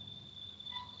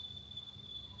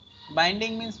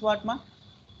 Binding means what, ma?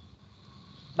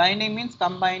 Binding means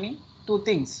combining two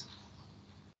things,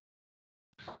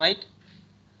 right?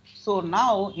 So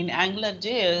now in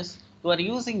AngularJS, you are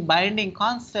using binding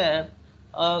concept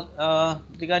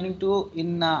regarding to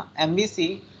in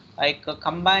MVC, like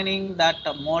combining that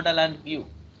model and view.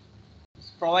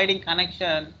 It's providing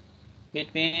connection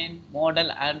between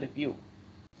model and view.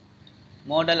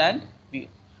 Model and view.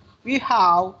 We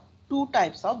have two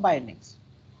types of bindings.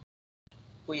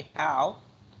 we have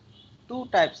two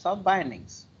types of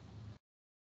bindings.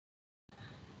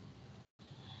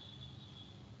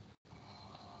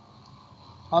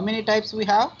 How many types we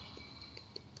have?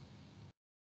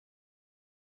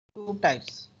 Two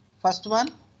types. First one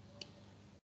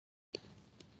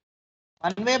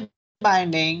way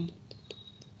binding.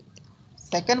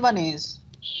 Second one is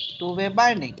two-way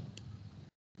binding.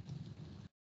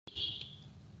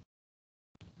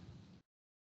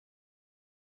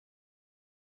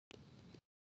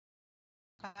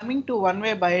 Coming to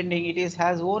one-way binding, it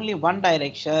has only one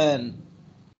direction.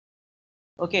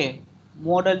 Okay,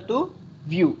 model to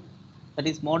view. That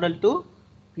is model to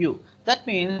view. That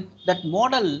means that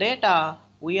model data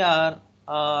we are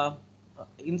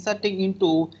inserting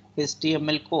into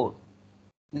HTML code,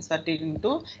 inserting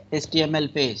into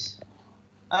HTML page.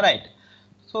 All right.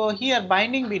 So here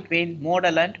binding between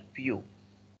model and view.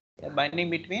 Binding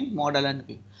between model and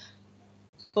view.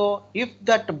 So if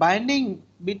that binding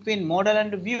between model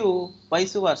and view,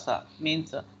 vice versa,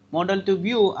 means model to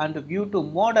view and view to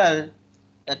model,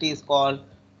 that is called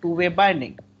two-way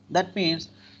binding. That means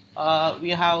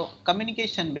we have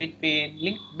communication between,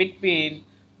 link between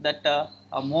that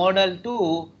a model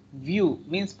to view,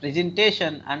 means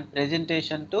presentation, and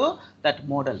presentation to that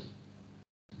model.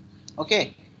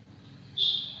 Okay.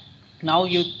 Now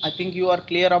I think you are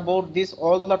clear about this,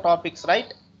 all the topics,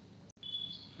 right?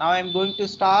 Now I am going to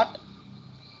start.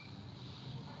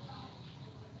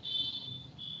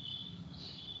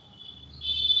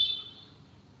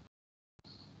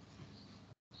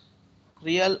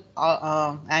 Real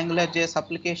AngularJS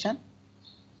application.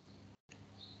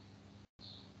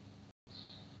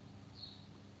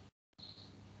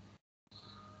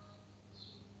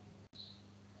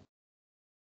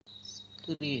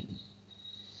 Screen.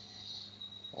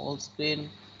 All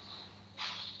screen.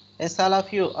 Yes, all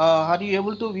of you. Are you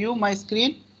able to view my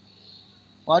screen?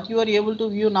 What you are able to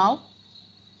view now?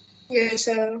 Yes,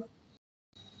 sir.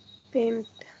 Paint.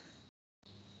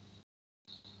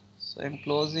 So I'm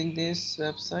closing this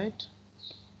website.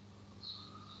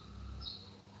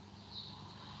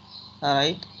 All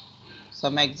right.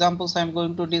 Some examples I'm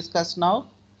going to discuss now.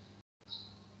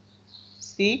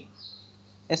 See,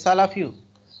 yes, all of you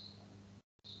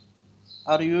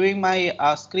are viewing my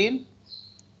screen,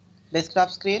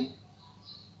 desktop screen.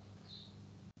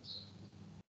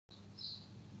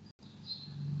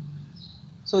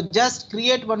 So just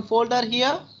create one folder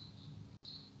here.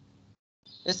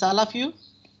 Yes, all of you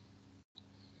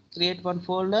create one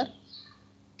folder.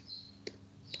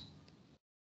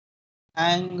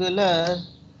 Angular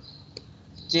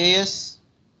JS.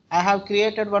 I have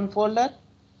created one folder.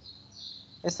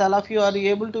 Yes, all of you are you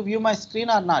able to view my screen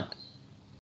or not?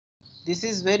 This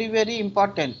is very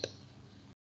important.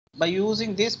 By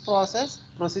using this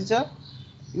procedure,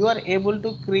 you are able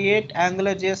to create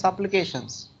Angular JS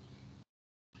applications.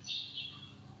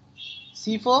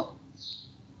 C4.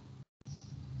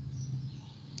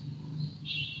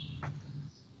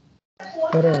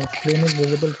 Sir, screen is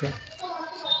visible, sir.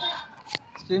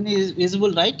 Screen is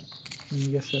visible, right?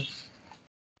 Yes, sir.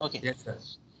 Okay. Yes, sir.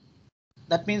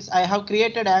 That means I have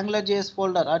created Angular JS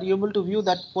folder. Are you able to view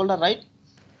that folder, right?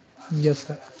 Yes,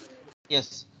 sir.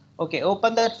 Yes. Okay.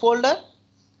 Open that folder.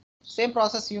 Same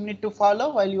process you need to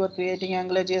follow while you are creating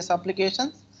Angular JS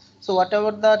applications. So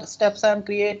whatever the steps I am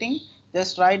creating,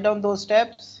 just write down those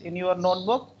steps in your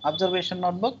notebook, observation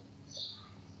notebook.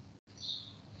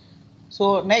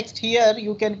 So next here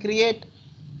you can create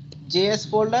JS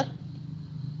folder.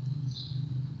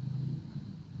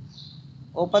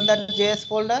 Open that JS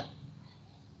folder.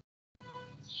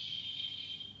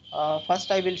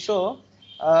 First I will show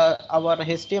our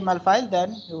HTML file,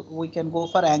 then we can go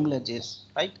for Angular JS,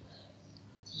 right?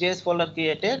 JS folder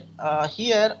created.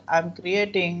 Here I'm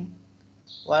creating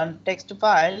one text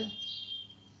file.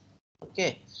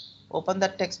 Okay, open the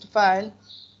text file.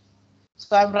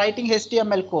 So I'm writing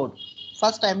HTML code.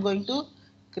 First I'm going to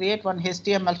create one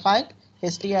HTML file.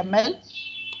 HTML.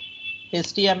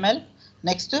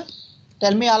 Next,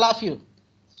 tell me all of you.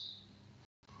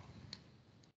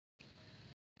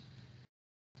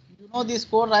 You know this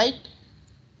code, right?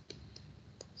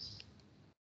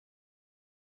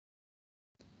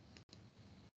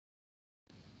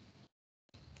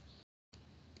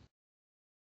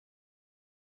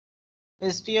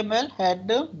 HTML head,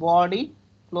 body,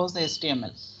 close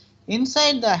HTML.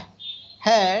 Inside the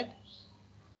head,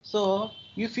 so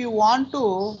if you want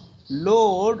to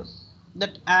load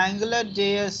that Angular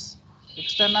JS,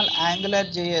 external Angular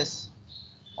JS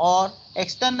or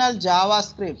external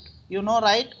JavaScript, you know,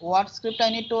 right? What script I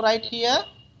need to write here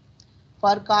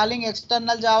for calling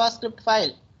external JavaScript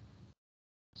file?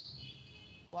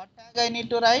 What tag I need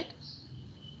to write?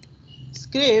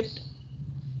 script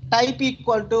type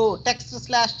equal to text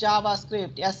slash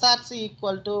JavaScript, src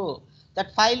equal to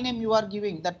that file name you are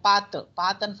giving, that path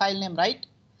and file name, right?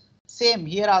 Same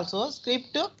here also,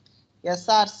 script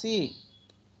src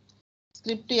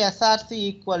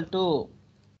equal to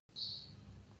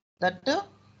that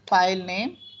file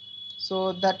name.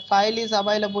 So that file is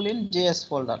available in JS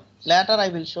folder. Later I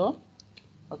will show.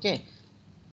 Okay.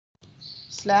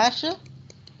 Slash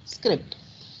script.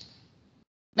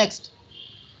 Next.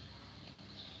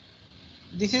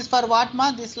 This is for what,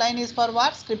 ma? This line is for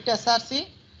what? Script src.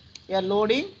 We are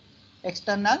loading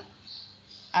external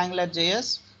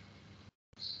AngularJS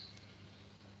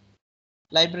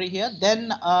library here.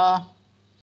 Then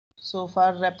so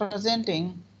for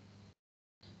representing,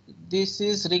 this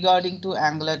is regarding to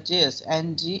AngularJS.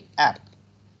 ng app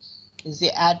is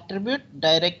the attribute,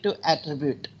 directive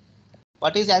attribute.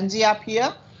 What is ng app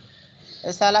here?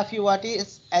 Yes, all of you, what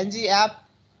is ng app?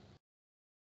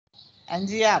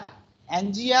 ng app.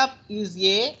 ng app is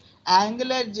a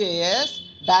AngularJS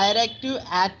directive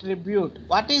attribute.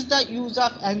 What is the use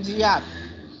of ng app?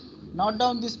 Note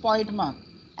down this point, ma.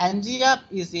 ng app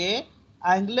is a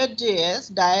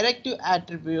AngularJS directive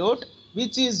attribute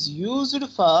which is used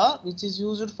for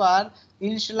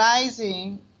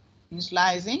initializing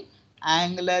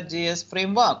AngularJS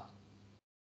framework.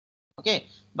 Okay,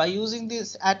 by using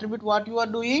this attribute, what you are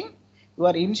doing? You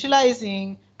are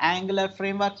initializing Angular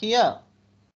framework here.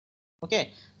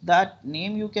 Okay, that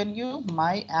name you can give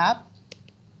my app.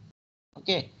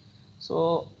 Okay,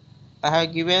 so I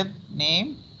have given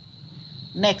name.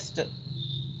 Next,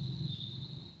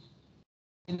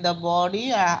 in the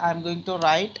body, I'm going to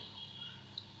write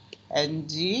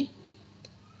ng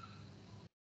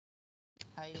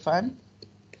hyphen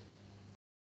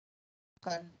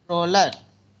controller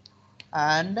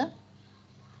and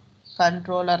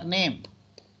controller name,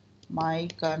 my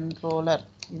controller.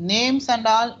 Names and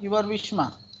all your wish,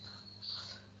 ma.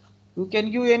 You can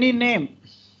give any name.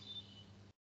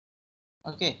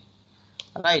 Okay,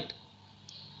 right.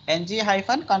 ng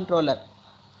hyphen controller.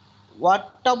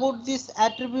 What about this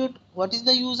attribute? What is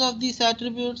the use of these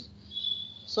attributes?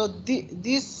 So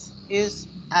this is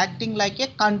acting like a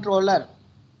controller.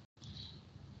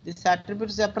 This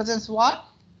attribute represents what?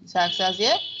 It acts as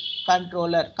a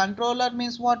controller. Controller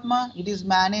means what, ma? It is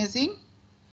managing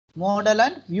model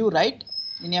and view, right?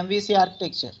 In MVC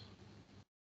architecture.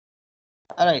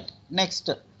 All right, next.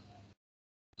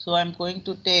 So I'm going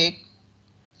to take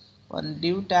one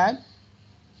div tag.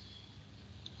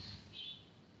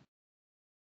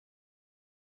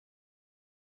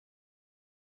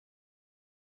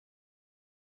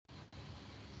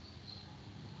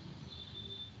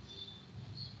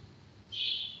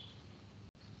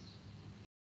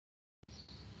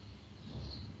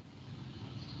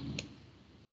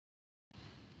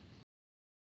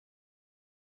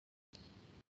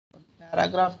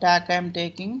 Paragraph tag I am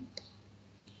taking.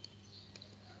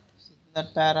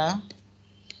 That para.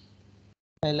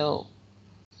 Hello.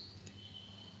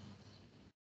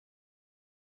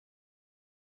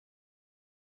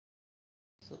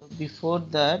 So before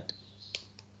that,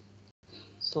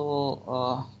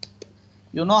 so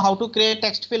you know how to create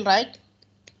text field, right?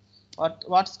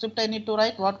 What script I need to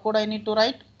write? What code I need to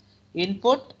write?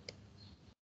 Input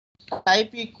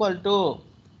type equal to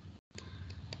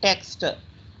text.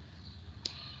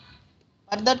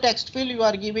 For the text field, you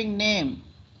are giving name.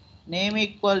 Name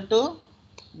equal to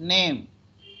name.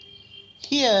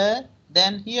 Here,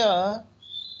 then here,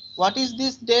 what is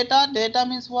this data? Data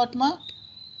means what, ma?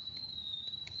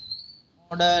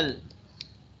 Model.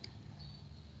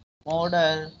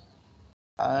 Model.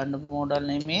 And model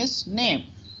name is name.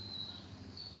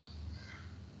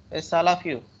 Yes, all of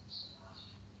you.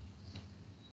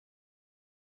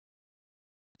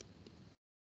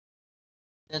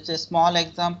 That's a small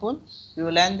example. You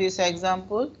learn this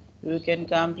example. You can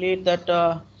complete that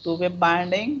two web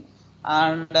binding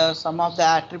and some of the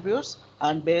attributes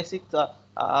and basic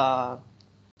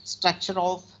structure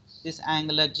of this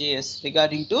AngularJS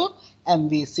regarding to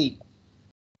MVC.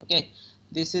 Okay,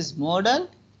 this is model.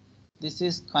 This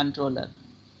is controller.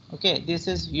 Okay, this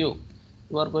is view.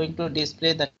 You are going to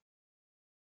display the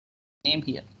name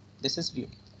here. This is view.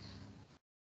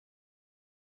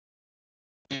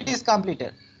 It is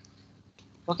completed.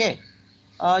 Okay,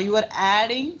 you are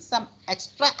adding some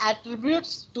extra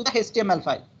attributes to the HTML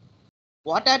file.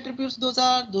 What attributes those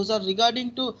are? Those are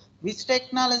regarding to which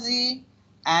technology?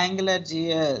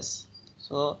 AngularJS.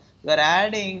 So you are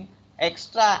adding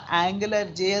extra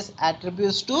AngularJS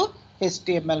attributes to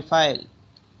HTML file.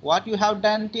 What you have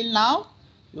done till now?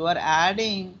 You are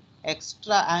adding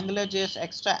extra AngularJS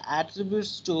extra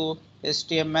attributes to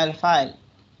HTML file.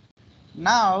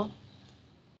 Now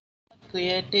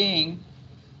creating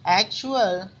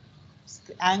actual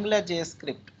AngularJS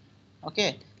script.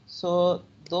 Okay, so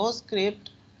those script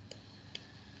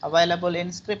available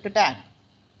in script tag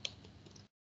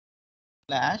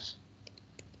slash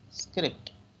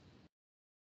script,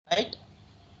 right?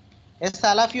 Yes,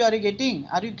 all of you, are you getting?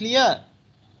 Are you clear?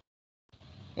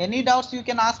 Any doubts you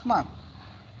can ask, ma'am.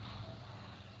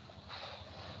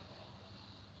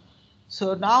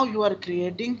 So now you are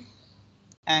creating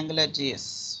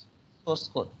AngularJS source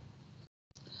code.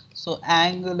 So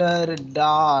Angular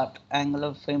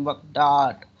framework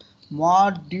dot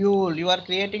module. You are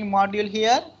creating module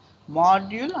here,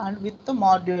 module and with the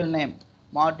module name.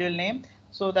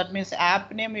 So that means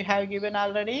app name you have given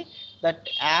already. That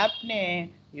app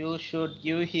name you should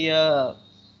give here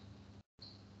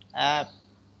app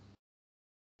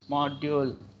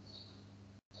module.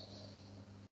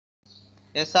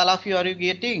 Yes, all of you, are you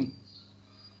getting?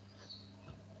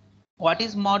 What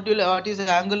is module? What is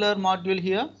Angular module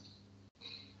here?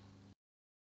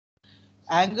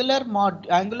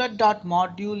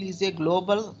 Angular.module is a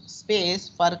global space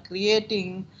for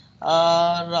creating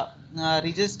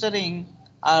registering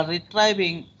or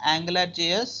retrieving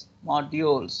AngularJS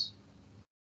modules.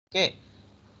 Okay,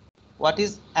 what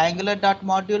is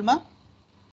Angular.module, ma?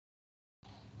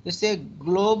 It's a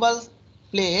global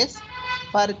place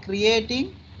for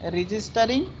creating,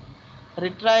 registering,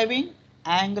 retrieving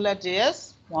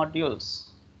AngularJS modules.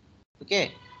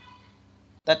 Okay,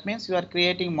 that means you are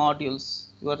creating modules,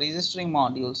 you are registering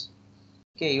modules.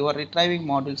 Okay, you are retrieving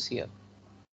modules here.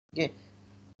 Okay,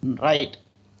 right.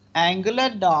 Angular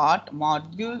dot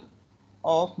module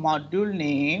of module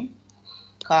name,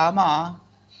 comma,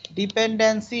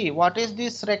 dependency. What is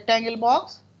this rectangle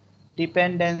box?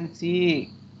 Dependency.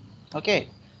 Okay,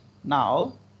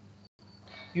 now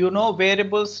you know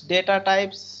variables, data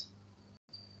types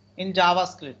in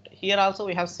JavaScript. Here also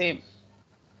we have same.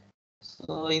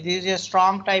 So it is a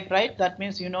strong type, right? That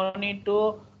means you no need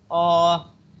to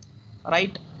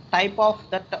write type of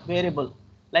that variable.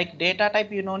 Like data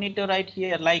type, you no need to write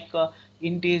here like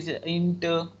int is int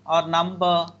or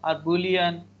number or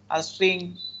boolean or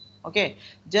string. Okay,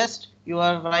 just you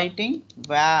are writing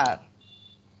var.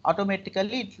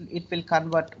 Automatically it will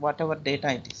convert whatever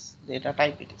data it is, data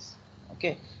type it is.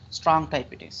 Okay, strong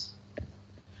type it is.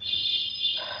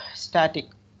 Static.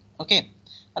 Okay,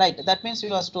 right. That means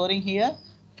you are storing here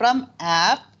from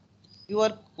app. You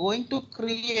are going to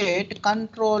create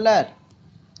controller.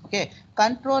 Okay,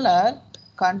 controller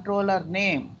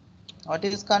name. What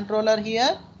is controller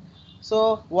here?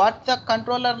 So what the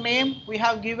controller name we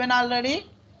have given already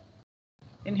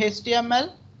in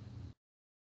HTML?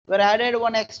 We added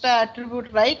one extra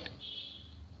attribute, right?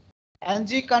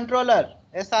 ng controller.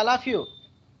 Yes, all of you.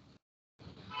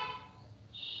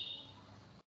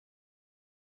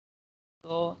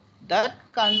 So that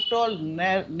control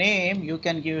name you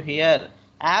can give here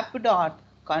app dot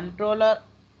controller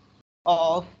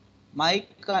of my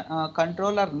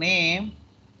controller name,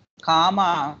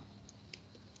 comma,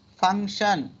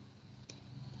 function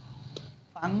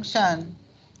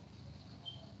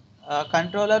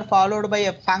controller followed by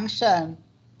a function,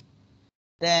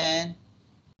 then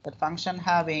the function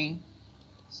having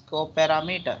scope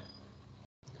parameter.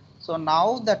 So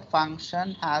now that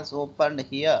function has opened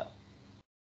here.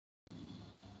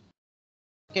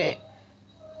 Okay,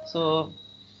 so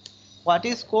what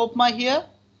is scope ma here?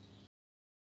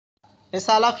 Yes,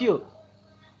 all of you.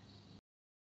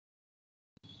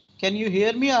 Can you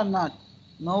hear me or not?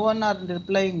 No one are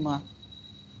replying, ma.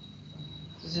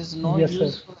 This is no Yes, sir.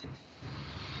 useful.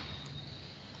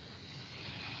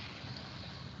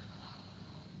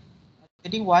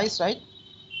 Getting voice, right?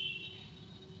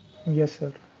 Yes,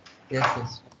 sir.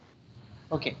 Yes.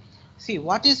 Okay. See,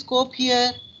 what is scope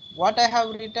here? What I have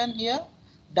written here?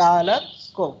 Dollar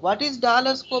scope. What is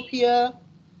dollar scope here?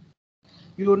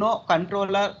 You know,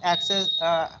 controller access.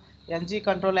 ng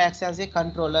controller acts as a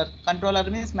controller. Controller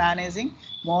means managing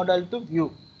model to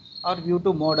view or view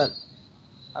to model.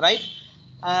 Right?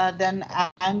 Then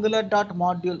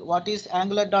Angular.module. What is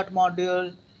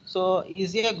Angular.module? So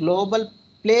is a global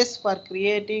place for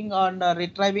creating and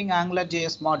retrieving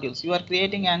AngularJS modules. You are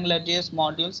creating AngularJS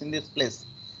modules in this place.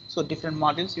 So different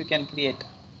modules you can create,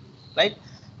 right?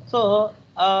 So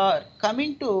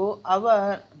coming to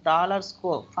our dollar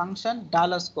scope function,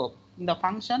 dollar scope. In the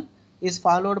function is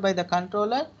followed by the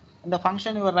controller. In the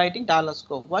function you are writing dollar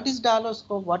scope. What is dollar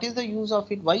scope? What is the use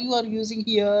of it? Why you are using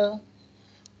here?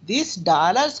 This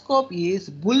dollar scope is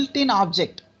built-in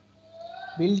object.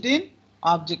 Built-in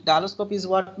object. Dollar scope is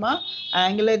what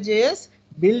AngularJS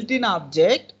built-in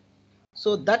object.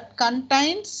 So that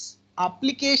contains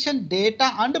application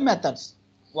data and methods.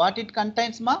 What it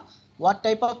contains, ma? What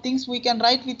type of things we can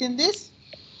write within this?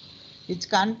 It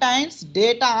contains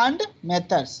data and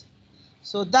methods,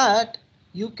 so that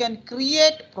you can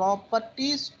create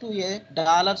properties to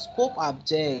a $scope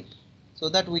object. So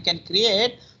that we can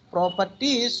create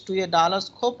properties to a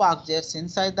 $scope objects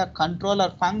inside the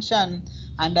controller function,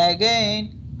 and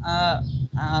again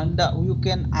you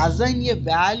can assign a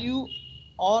value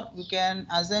or you can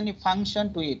assign a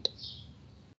function to it.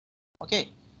 Okay,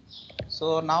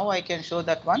 so now I can show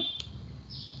that one.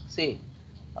 See,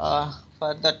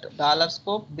 for that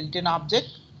 $scope built-in object,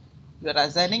 you are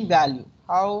assigning value.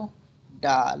 How?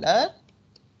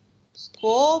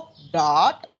 $scope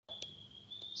dot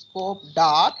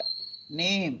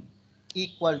name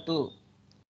equal to.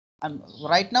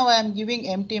 Right now I am giving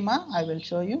empty, ma. I will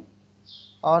show you,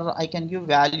 or I can give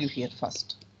value here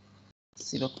first.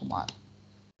 Sivakumar.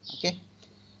 Okay.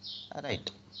 All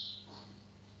right.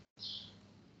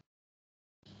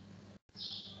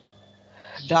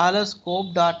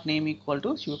 $scope dot name equal to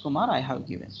Sivakumar I have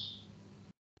given.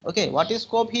 Okay, what is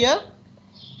scope here?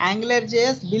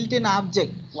 AngularJS built-in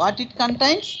object. What it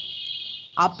contains?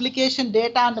 Application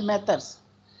data and methods.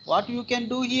 What you can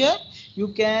do here? You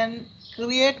can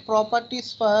create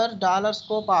properties for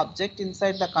 $scope object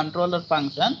inside the controller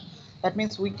function. That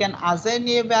means we can assign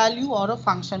a value or a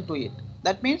function to it.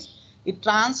 That means it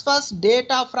transfers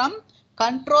data from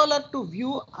controller to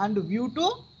view and view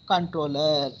to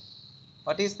controller.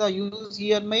 What is the use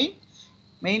here?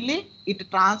 Mainly it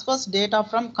transfers data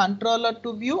from controller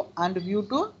to view and view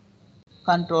to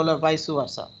controller, vice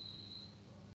versa.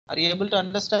 Are you able to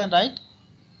understand, right?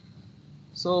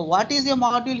 So what is a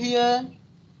module here?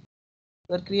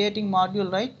 We are creating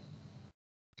module, right?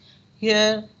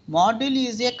 Here module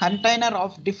is a container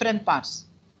of different parts.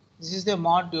 This is the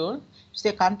module. It's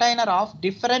a container of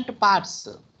different parts.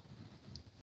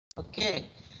 Okay,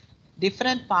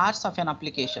 different parts of an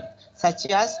application, such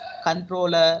as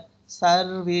controller,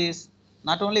 service.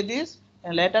 Not only this,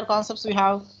 in later concepts we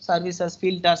have services,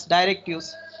 filters,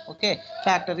 directives, okay,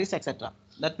 factories, etc.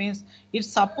 That means it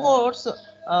supports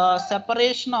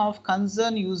separation of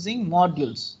concern using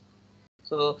modules.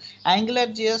 So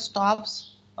AngularJS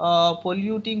stops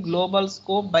polluting global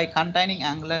scope by containing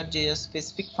AngularJS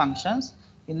specific functions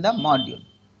in the module.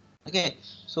 Okay,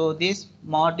 so this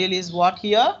module is what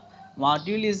here?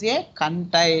 Module is a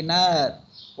container.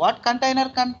 What container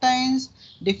contains?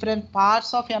 Different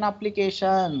parts of an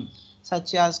application,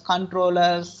 such as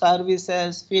controllers,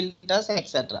 services, filters,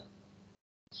 etc.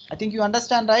 I think you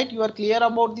understand, right? You are clear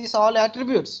about these all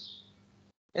attributes.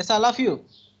 Yes, all of you.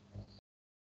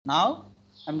 Now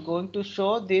I'm going to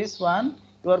show this one.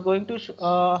 You are going to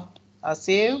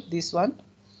save this one.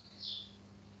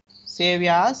 Save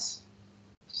as.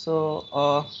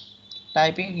 So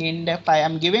typing index. I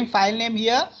am giving file name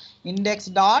here,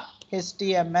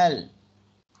 index.html.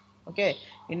 Okay,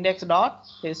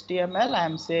 index.html. I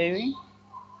am saving.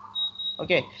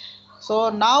 Okay, so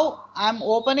now I am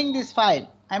opening this file.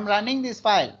 I am running this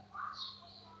file.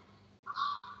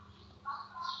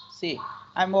 See,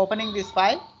 I am opening this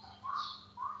file.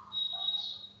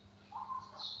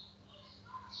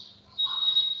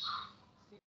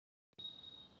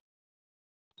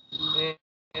 Where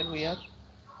we are.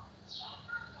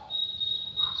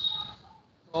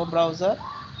 Go browser.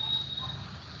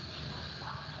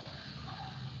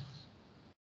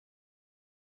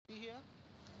 Here.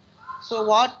 So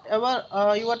whatever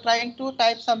you are trying to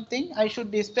type something, I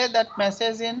should display that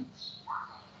message in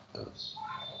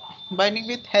binding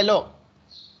with hello.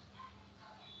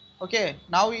 Okay,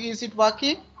 now is it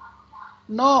working?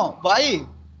 No. Why?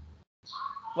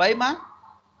 Why, ma?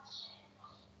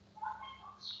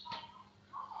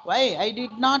 Why? I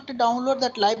did not download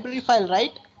that library file,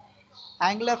 right?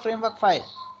 Angular framework file.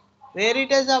 Where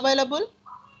it is available?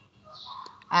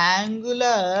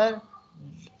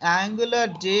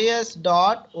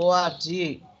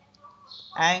 AngularJS.org.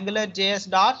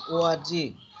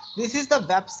 AngularJS.org. This is the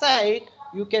website.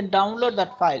 You can download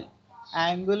that file.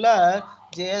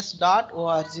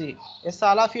 AngularJS.org. Yes,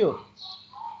 all of you.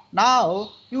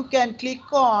 Now you can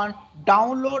click on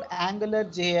download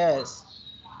AngularJS.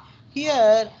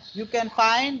 Here you can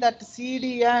find that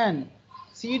CDN.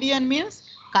 CDN means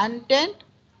Content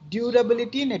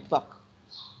Durability Network.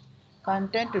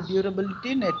 Content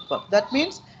Durability Network. That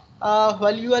means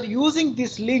while you are using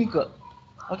this link,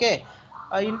 okay,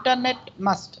 internet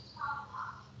must.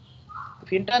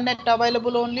 If internet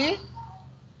available only,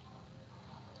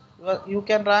 you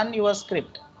can run your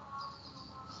script.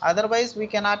 Otherwise, we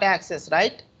cannot access,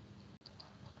 right?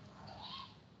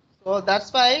 So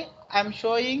that's why I'm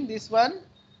showing this one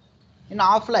in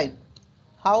offline.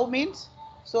 How means?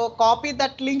 So copy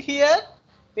that link here,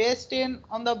 paste in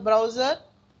on the browser.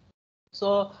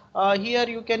 So here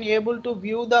you can able to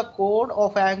view the code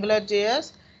of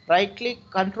AngularJS. Right click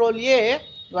Control A.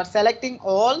 You are selecting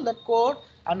all that code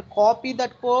and copy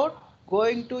that code.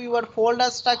 Going to your folder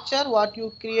structure what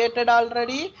you created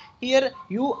already. Here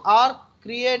you are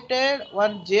created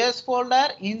one JS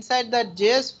folder. Inside that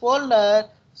JS folder,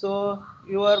 so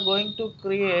you are going to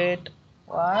create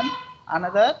one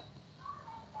another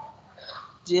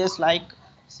JS, like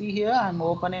see here I'm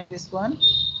opening this one,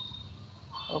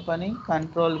 opening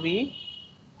Control V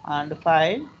and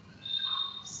file,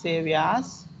 save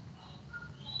as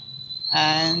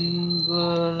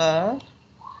angular.js.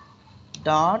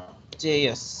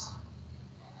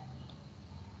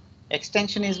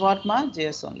 Extension is what, ma?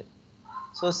 JS only.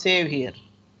 So save here.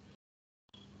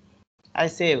 I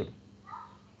saved.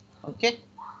 Okay.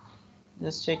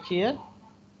 Just check here.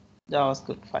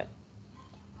 JavaScript file.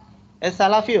 Yes,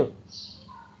 all of you.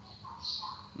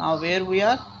 Now where we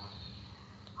are?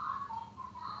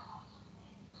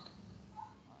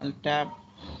 I'll tab.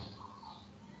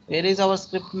 Where is our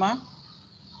script, ma?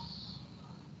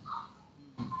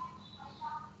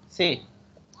 See.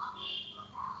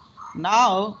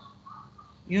 Now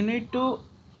you need to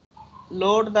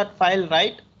load that file,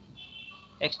 right?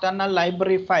 External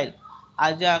library file,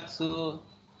 Ajax,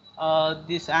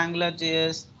 this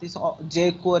AngularJS, this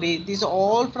jQuery, these are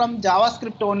all from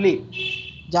JavaScript only.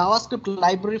 JavaScript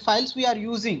library files we are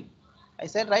using. I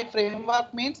said right,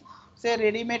 framework means say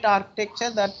ready-made architecture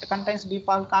that contains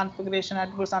default configuration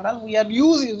attributes and all. We are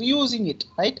using it,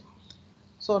 right?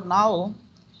 So now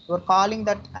we're calling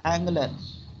that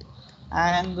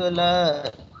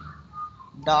angular.js.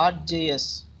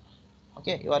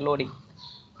 Okay, you are loading.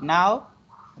 Now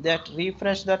that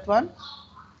refresh that one.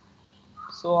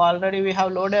 So already we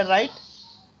have loaded, right?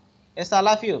 Yes, all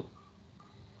of you.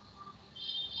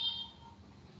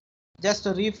 Just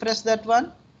refresh that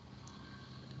one.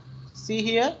 See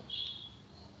here,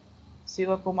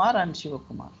 Sivakumar and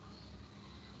Shivakumar.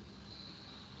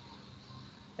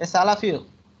 Yes, all of you.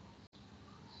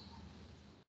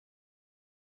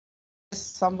 Yes,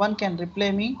 someone can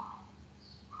reply me.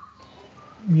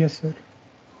 Yes, sir.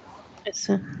 Yes,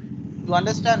 sir. You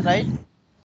understand, right?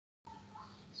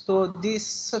 So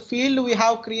this field we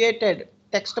have created,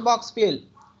 text box field.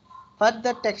 For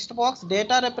the text box,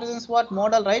 data represents what?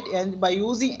 Model, right? And by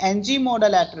using ng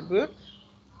model attribute,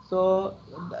 so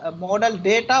the model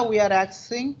data we are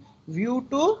accessing view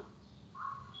to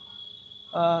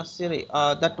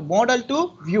that model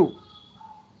to view.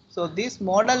 So this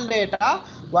model data,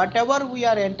 whatever we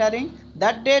are entering,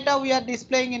 that data we are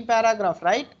displaying in paragraph,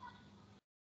 right?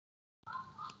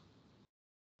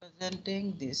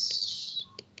 Presenting this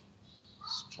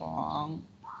strong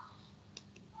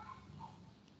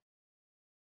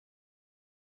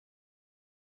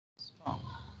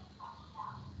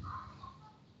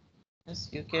Yes,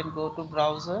 you can go to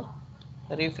browser,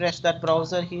 refresh that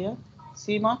browser here.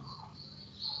 See, ma?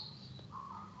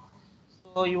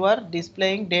 So you are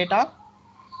displaying data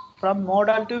from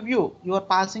model to view. You are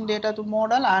passing data to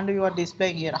model and you are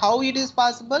displaying here. How it is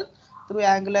possible? Through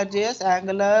AngularJS,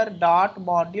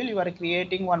 Angular.module. You are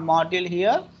creating one module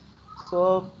here.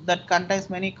 So that contains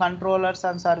many controllers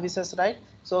and services, right?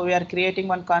 So we are creating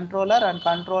one controller and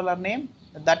controller name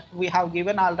that we have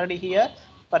given already here.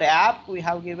 For app, we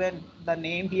have given the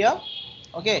name here.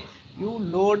 Okay, you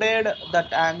loaded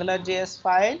that AngularJS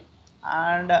file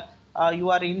and you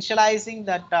are initializing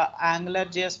that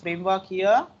AngularJS framework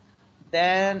here.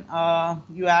 Then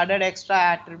you added extra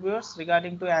attributes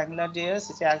regarding to AngularJS,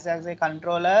 which acts as a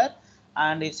controller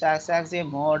and it acts as a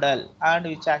model and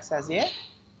which acts as a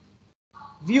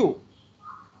view.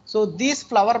 So these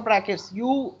flower brackets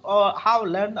you have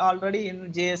learned already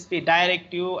in JSP,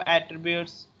 directive,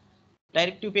 attributes,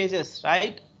 directive pages,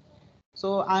 right?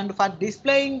 So and for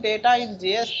displaying data in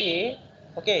JSP,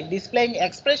 okay, displaying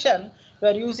expression, we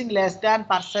are using less than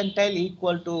percentile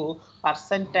equal to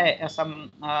percentile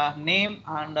some name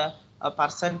and a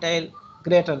percentile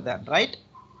greater than, right?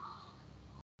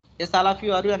 Yes, all of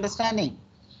you, are you understanding?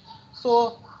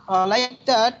 So like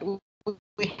that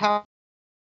we have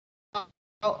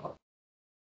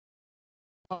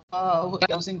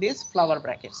using these flower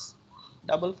brackets,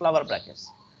 double flower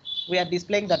brackets. We are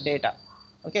displaying the data.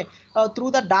 Okay,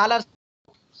 through the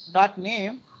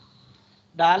 $.name,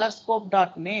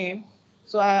 $scope.name.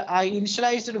 So I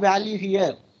initialized value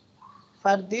here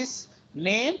for this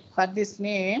name. For this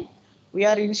name, we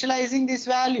are initializing this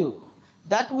value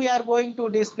that we are going to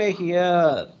display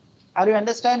here. Are you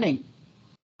understanding?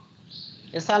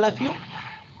 Yes, all of you.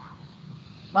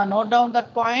 Now note down the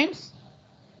points.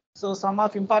 So some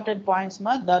of important points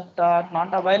that are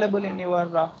not available in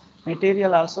your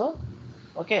material also.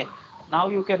 Okay, now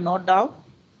you can note down.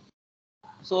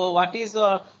 So what is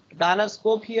dollar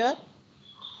scope here?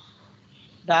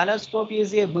 Dollar scope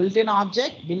is a built-in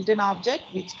object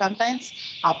which contains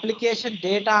application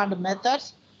data and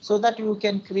methods so that you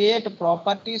can create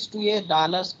properties to a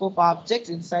dollar scope object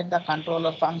inside the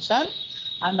controller function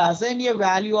and assign a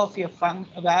value of a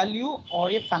value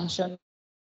or a function.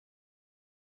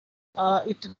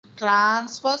 It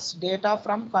transfers data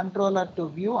from controller to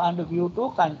view and view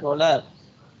to controller,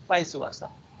 vice versa.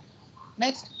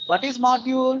 Next, what is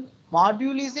module?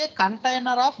 Module is a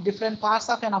container of different parts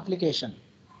of an application,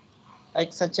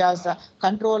 like such as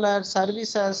controller,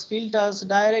 services, filters,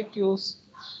 directives.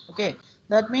 Okay,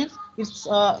 that means it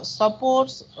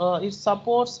supports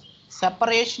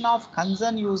separation of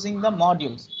concern using the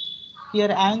modules. Here,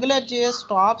 AngularJS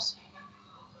stops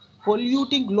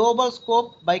polluting global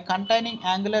scope by containing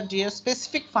AngularJS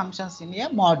specific functions in a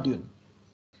module.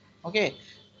 Okay,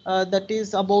 that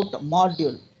is about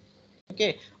module.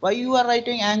 Okay, why you are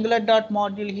writing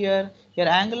angular.module here? Here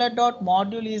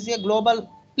angular.module is a global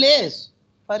place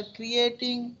for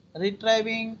creating,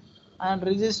 retrieving and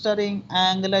registering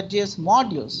AngularJS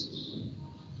modules.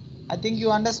 I think you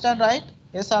understand, right?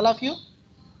 Yes, all of you?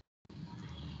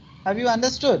 Have you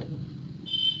understood?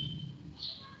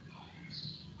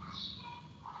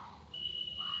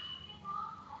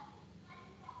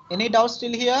 Any doubts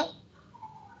still here?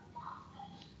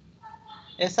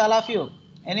 Yes, all of you.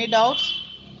 Any doubts?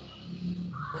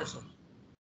 Yes, sir.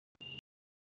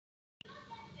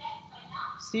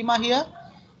 Seema here.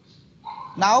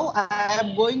 Now I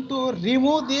am going to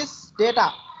remove this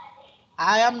data.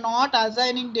 I am not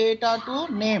assigning data to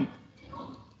name.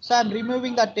 So I'm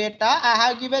removing the data. I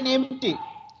have given empty.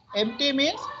 Empty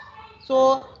means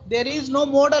so there is no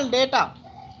modal data.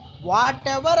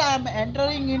 Whatever I am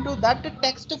entering into that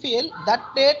text field, that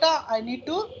data I need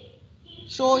to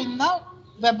show in the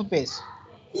web page.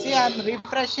 See, I am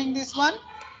refreshing this one.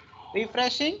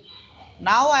 Refreshing.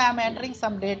 Now I am entering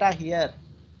some data here.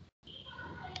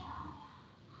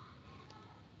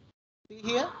 See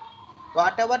here,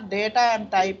 whatever data I am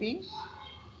typing,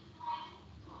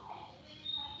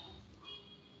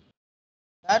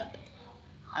 that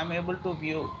I am able to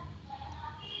view.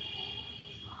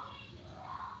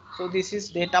 So this is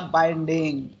data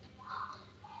binding.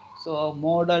 So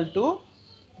modal to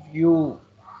view.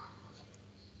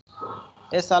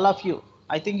 Yes, all of you.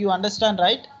 I think you understand,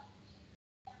 right?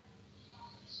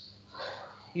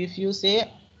 If you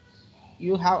say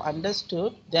you have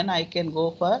understood, then I can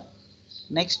go for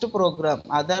next program.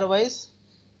 Otherwise,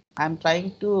 I'm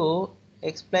trying to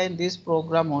explain this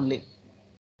program only.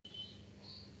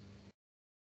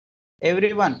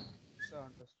 Everyone. Sir,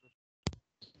 understood.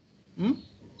 Hmm?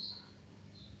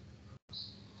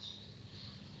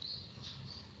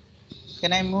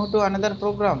 Can I move to another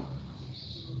program?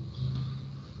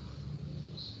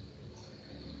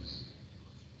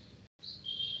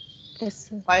 Yes,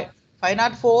 sir.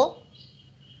 504.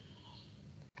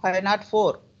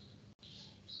 504.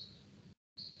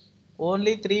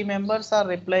 Only 3 members are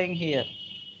replying here.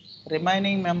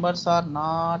 Remaining members are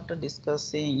not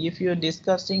discussing. If you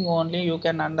discussing only, you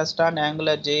can understand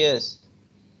AngularJS.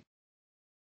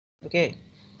 Okay,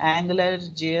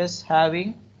 AngularJS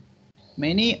having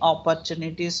many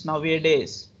opportunities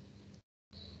nowadays.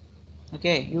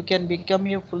 Okay, you can become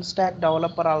a full stack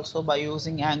developer also by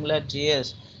using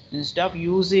AngularJS. Instead of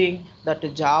using that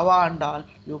Java and all,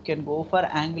 you can go for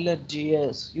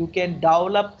AngularJS. You can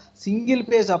develop single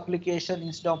page application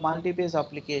instead of multi-page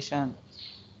application.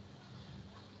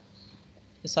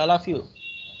 It's all of you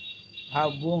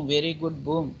have boom, very good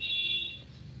boom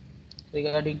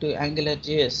regarding to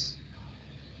AngularJS.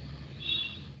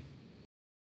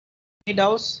 Any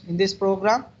doubts in this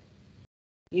program?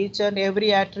 Each and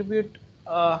every attribute,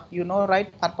 you know,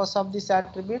 right? Purpose of this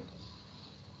attribute.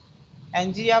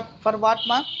 ng app for what,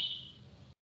 man?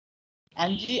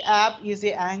 ng app is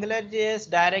a AngularJS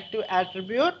directive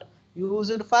attribute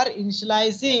used for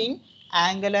initializing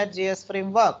AngularJS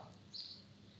framework.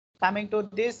 Coming to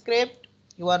this script,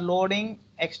 you are loading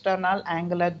external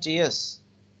AngularJS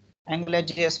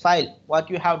file, what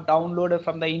you have downloaded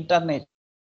from the internet.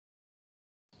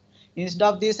 Instead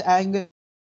of this Angular,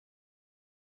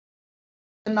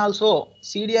 also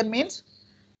CDN means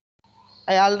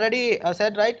I already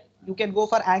said, right? You can go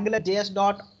for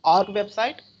angularjs.org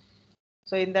website.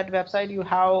 So in that website you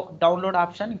have download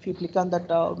option. If you click on that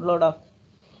download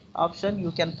option,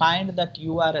 you can find that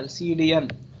URL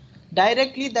CDN.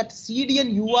 Directly that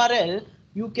CDN URL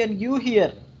you can view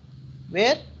here.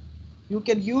 Where? You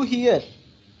can view here.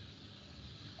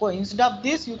 instead of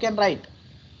this you can write.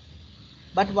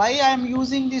 But why I am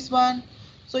using this one?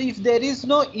 So if there is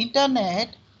no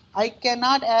internet, I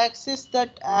cannot access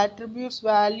that attributes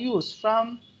values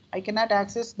from, I cannot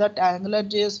access that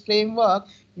AngularJS framework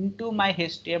into my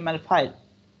HTML file.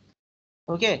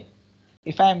 Okay,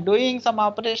 if I am doing some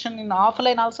operation in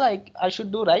offline also, I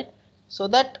should do, right? So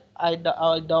that I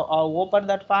open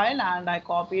that file and I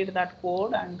copied that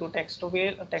code and to text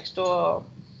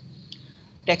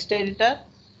editor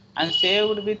and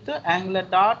saved with Angular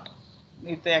dot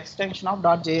with the extension of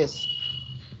 .js.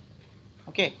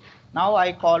 Okay, now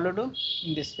I called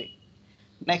in this way.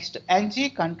 Next,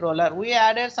 ng controller. We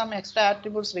added some extra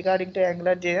attributes regarding to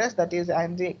AngularJS, that is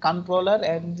ng controller,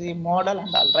 ng model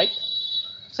and all, right?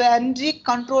 So ng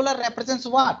controller represents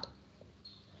what?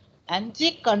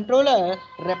 ng controller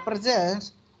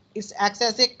represents, it acts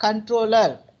as a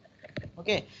controller.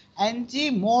 Okay,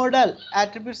 ng model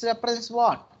attributes represents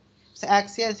what? It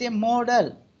acts as a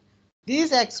model.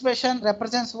 This expression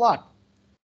represents what?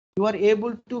 You are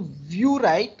able to view,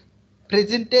 right?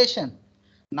 Presentation.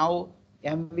 Now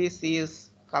MVC is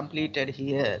completed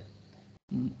here.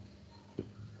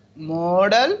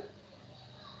 Model,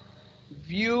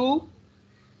 view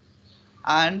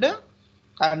and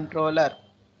controller.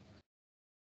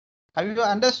 Have you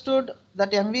understood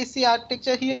that MVC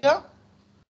architecture here?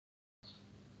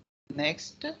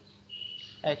 Next,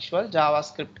 actual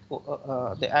JavaScript,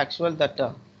 the actual that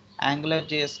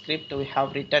AngularJS script we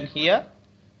have written here.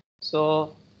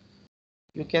 So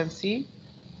you can see.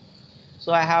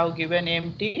 So I have given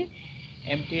empty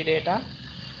data.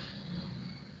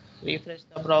 Refresh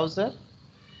the browser.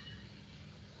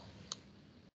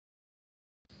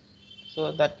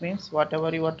 So that means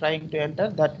whatever you are trying to enter,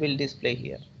 that will display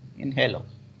here in hello.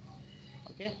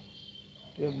 Okay,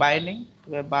 to a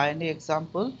binding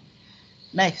example.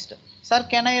 Next, sir,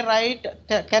 can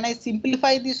I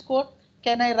simplify this code?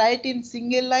 Can I write in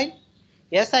single line?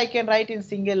 Yes, I can write in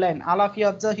single line. All of you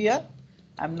observe here.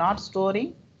 I'm not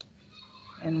storing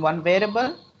in one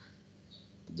variable.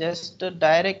 Just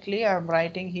directly I'm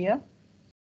writing here.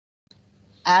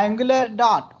 Angular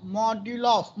dot module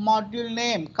of module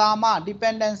name comma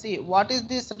dependency. What is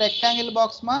this rectangle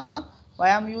box mark? Why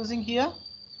I'm using here?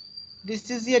 This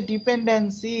is a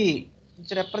dependency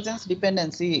which represents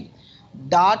dependency.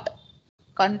 Dot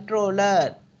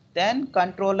controller, then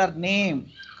controller name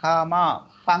comma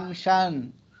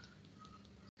function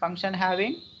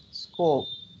having scope.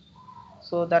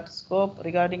 So that scope,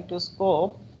 regarding to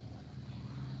scope,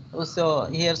 so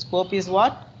here scope is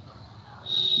what?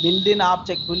 Built-in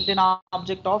object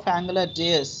of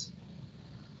AngularJS.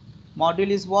 Module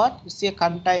is what? It's a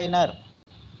container.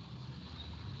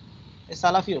 Yes,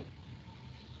 all of you.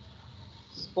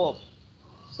 Scope.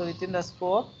 So within the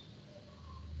scope,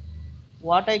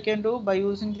 what I can do by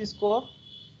using the scope,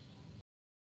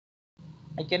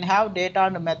 I can have data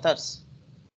and methods.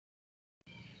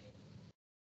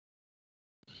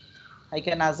 I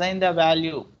can assign the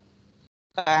value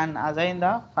and assign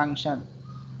the function.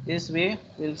 This way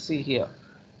we'll see here.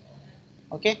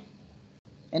 Okay.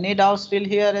 Any doubts still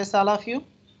here? Yes, all of you.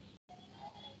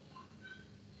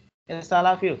 Yes, all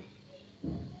of you.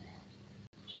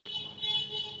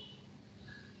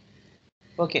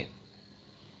 Okay.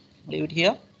 Leave it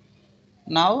here.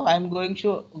 Now I'm going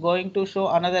to show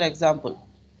another example.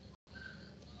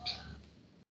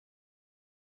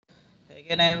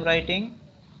 Again I am writing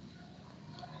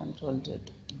Control Z.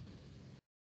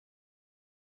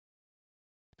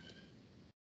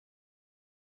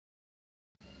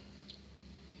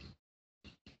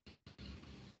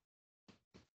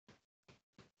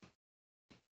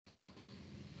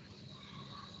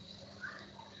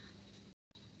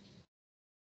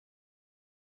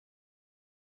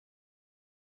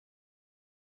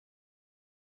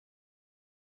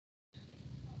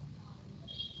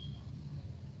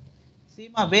 See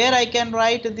where I can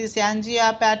write this ng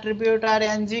app attribute or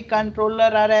ng controller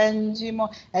or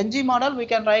ng model, we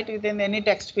can write within any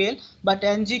text field, but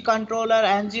ng controller,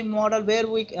 ng model, where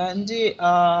we ng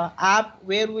app,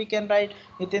 where we can write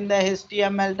within the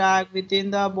HTML tag,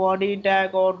 within the body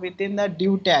tag, or within the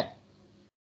div tag.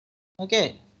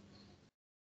 Okay.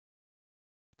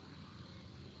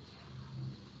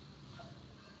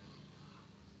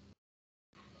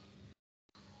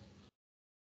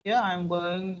 Yeah, I'm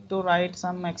going to write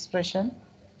some expression.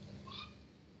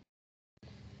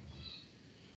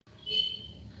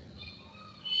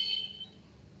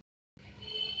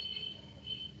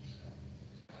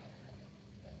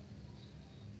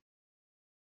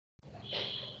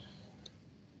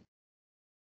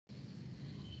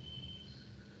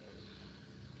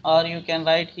 Or you can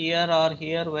write here or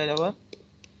here, wherever.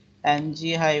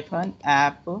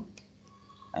 ng-app.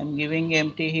 I'm giving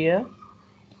empty here.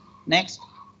 Next,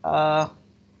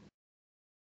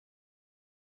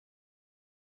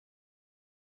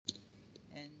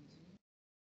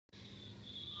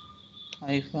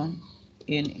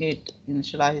 ng-init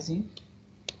initializing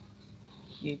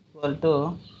equal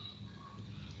to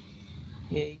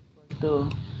a equal to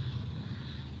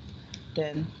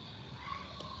 10,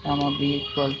 comma b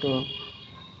equal to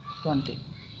 20.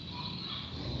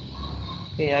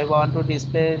 Okay, I want to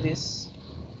display this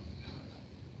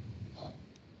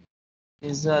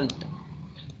result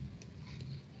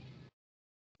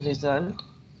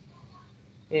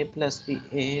a plus b.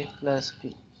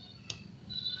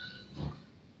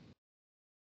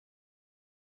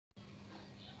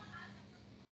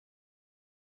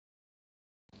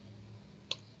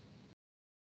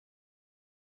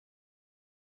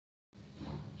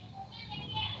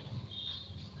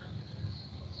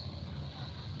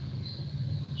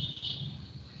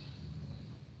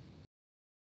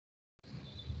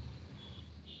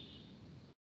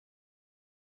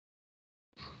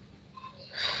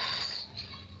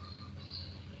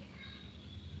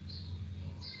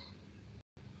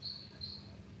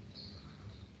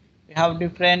 We have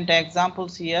different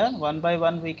examples here. One by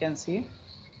one we can see.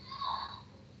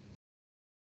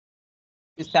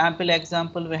 The sample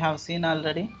example we have seen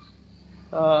already.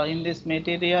 In this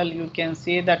material you can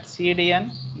see that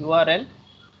CDN URL.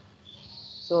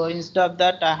 So instead of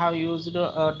that I have used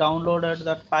downloaded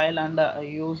that file and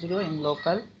used in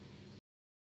local.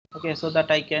 Okay, so that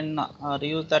I can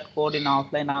reuse that code in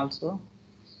offline also.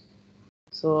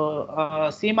 So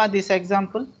Seema, this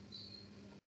example.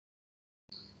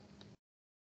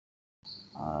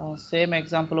 Same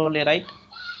example only, right?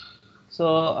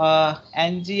 So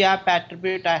ng-app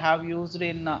attribute I have used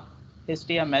in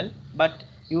HTML, but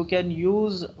you can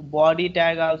use body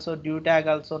tag also, div tag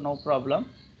also, no problem.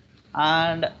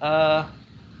 And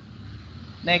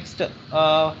next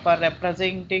for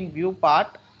representing view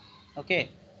part, okay,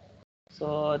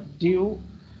 so div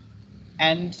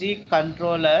ng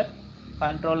controller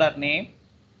name,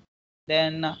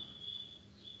 then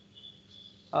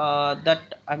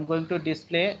that I'm going to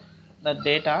display the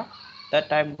data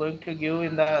that I'm going to give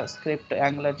in the script,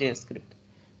 AngularJS script.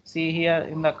 See here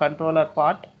in the controller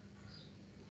part.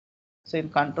 So in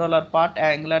controller part,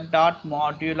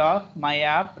 angular.module of my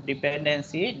app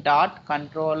dependency dot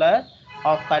controller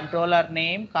of controller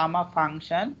name comma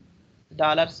function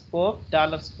 $scope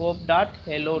dot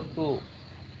hello2.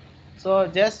 So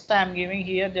just I'm giving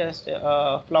here just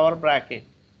flower bracket.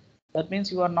 That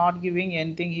means you are not giving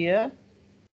anything here.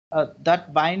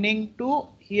 That binding to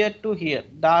here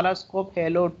 $scope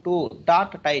hello2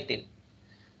 dot title.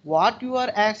 What you are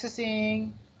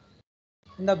accessing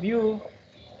in the view,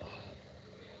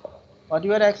 what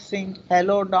you are accessing,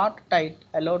 hello dot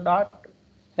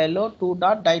hello2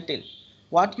 dot title.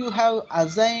 What you have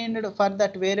assigned for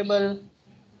that variable,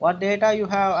 what data you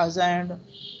have assigned,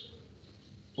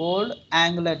 old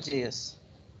AngularJS.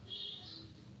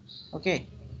 Okay,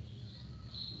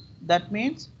 that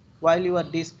means while you are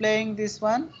displaying this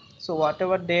one, so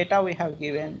whatever data we have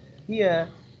given here,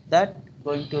 that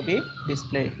going to be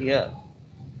displayed here.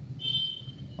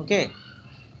 Okay,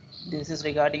 this is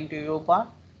regarding to view part,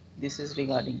 this is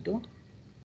regarding to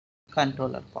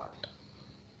controller part.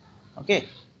 Okay,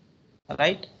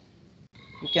 right,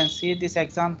 you can see this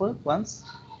example once.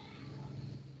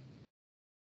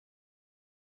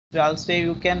 Also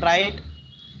you can write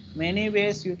many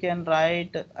ways, you can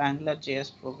write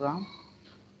AngularJS program.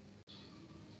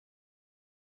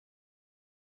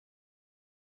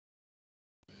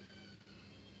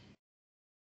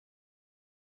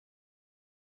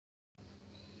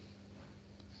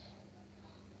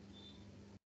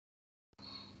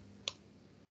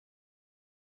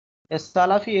 Yes,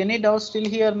 Salafi, any doubts still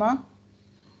here, ma?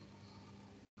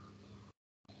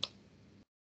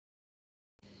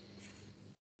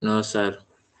 No, sir.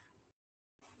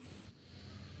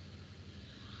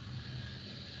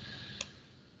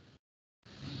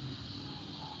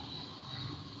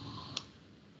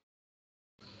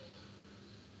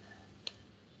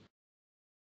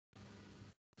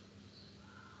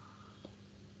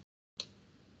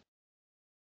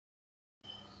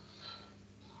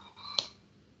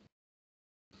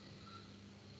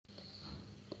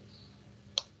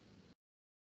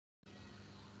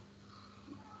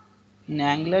 In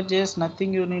AngularJS,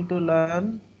 nothing you need to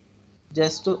learn.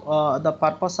 Just to, the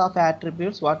purpose of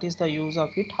attributes, what is the use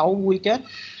of it, how we can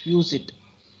use it.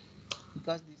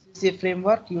 Because this is a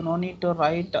framework, you no need to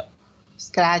write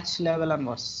scratch level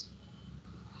onwards.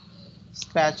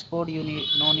 Scratch code you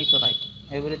no need to write.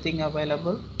 Everything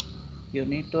available You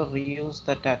need to reuse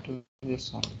that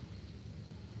attributes only.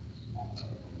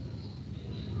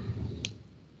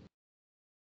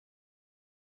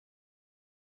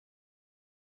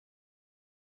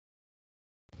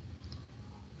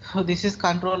 So this is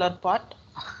controller part.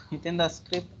 Within the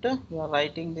script, you are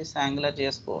writing this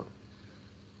AngularJS code.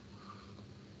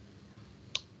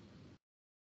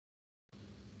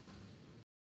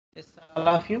 Yes, all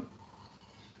of you.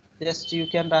 Just you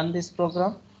can run this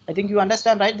program. I think you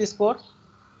understand, right? This code.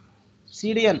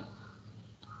 CDN.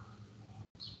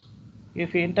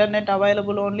 If internet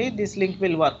available only, this link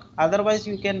will work. Otherwise,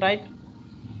 you can write.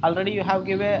 Already you have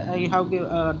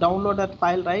downloaded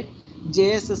file, right?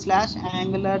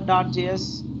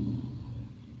 js/angular.js.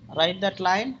 Write that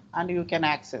line and you can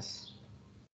access.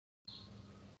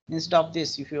 Instead of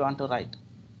this, if you want to write.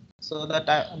 So that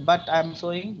but I'm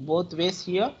showing both ways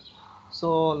here.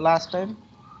 So last time,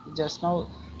 just now,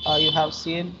 you have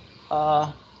seen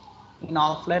in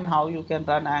offline how you can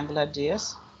run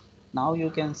AngularJS. Now you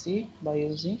can see by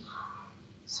using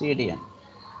CDN.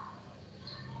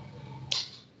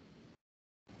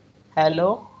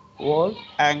 Hello world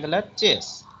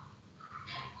AngularJS.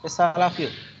 Yes, all of you.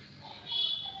 It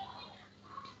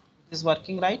is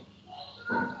working, right?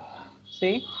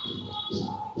 See,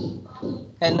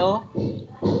 hello.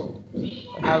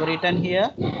 I have written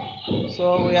here.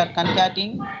 So we are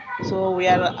concatenating. So we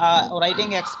are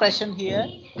writing expression here.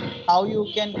 How you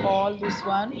can call this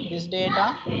one, this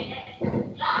data.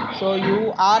 So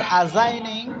you are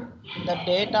assigning the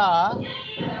data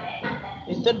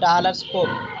with the $scope,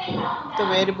 the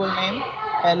variable name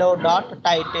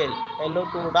hello.title,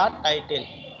 hello2.title,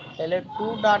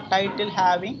 hello2.title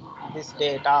having this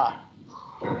data.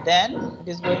 Then it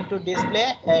is going to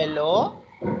display hello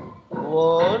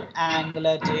world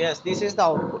AngularJS. This is the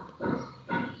output.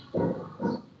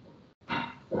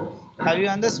 Have you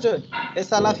understood?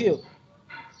 Yes, all of you.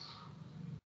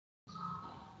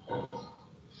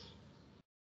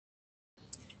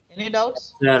 Any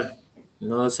doubts? Sir.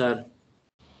 No, sir.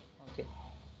 Okay.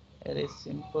 Very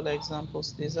simple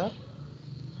examples these are.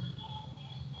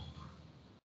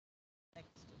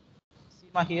 Next,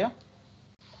 Seema here.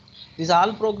 These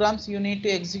all programs you need to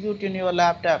execute in your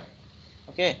laptop.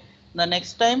 Okay. The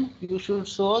next time you should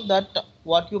show that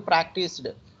what you practiced.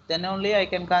 Then only I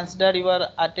can consider your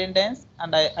attendance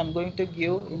and I am going to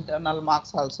give internal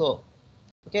marks also.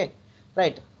 Okay.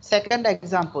 Right. Second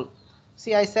example.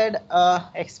 See, I said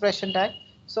expression tag.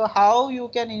 So how you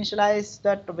can initialize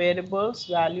that variables,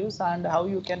 values, and how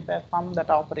you can perform that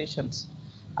operations,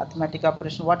 arithmetic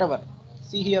operation, whatever.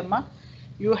 See here, ma.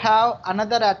 You have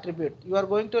another attribute. You are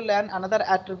going to learn another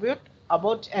attribute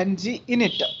about ng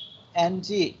init.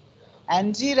 Ng.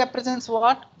 Ng represents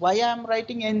what? Why I am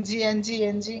writing ng,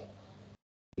 ng?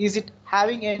 Is it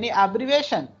having any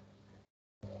abbreviation?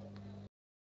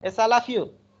 Yes, all of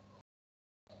you.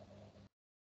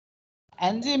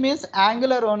 ng means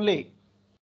angular only.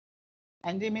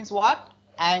 ng means what?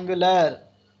 Angular.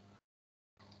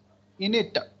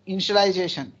 Init,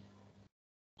 initialization.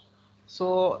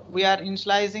 So we are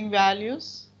initializing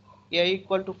values a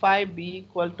equal to 5, b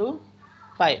equal to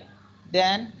 5,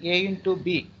 then a into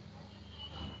b.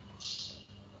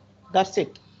 That's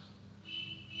it.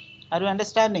 Are you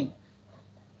understanding?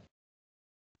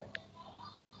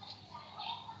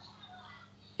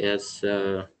 Yes,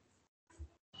 sir.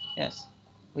 Yes,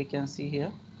 we can see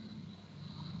here.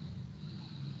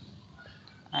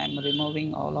 I am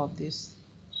removing all of this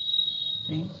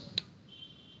thing.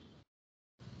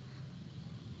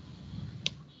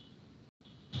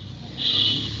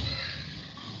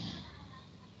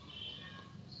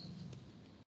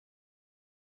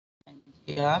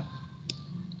 Here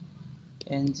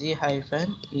ng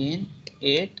hyphen in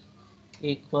 8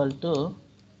 equal to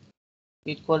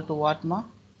what, ma?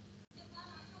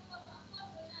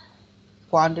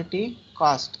 Quantity,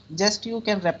 cost. Just you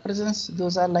can represent,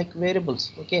 those are like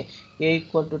variables. Okay, a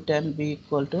equal to 10, b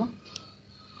equal to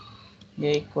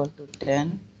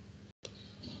 10,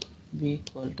 b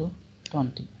equal to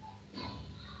 20.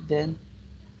 Then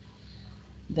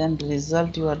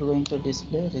result you are going to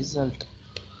display result.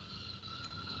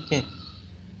 Okay,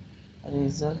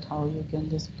 result, how you can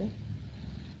display?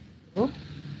 So,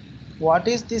 what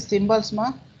is this symbols,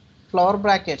 ma? Flower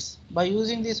brackets. By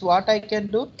using this, what I can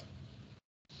do?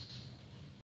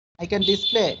 I can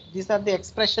display. These are the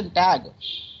expression tag.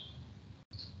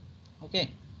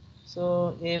 Okay,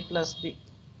 so a plus b.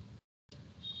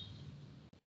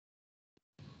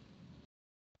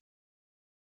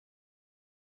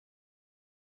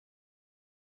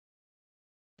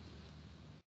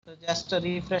 So just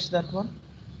refresh that one.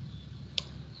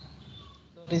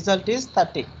 So result is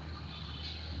 30.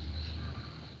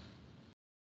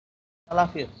 all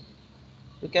of you.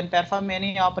 You can perform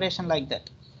any operation like that.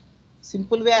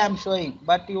 Simple way I am showing,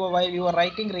 but while you are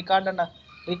writing record and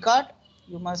record,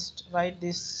 you must write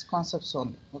these concepts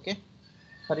only. Okay,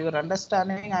 for your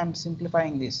understanding, I am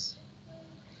simplifying this.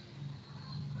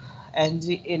 ng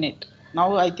init.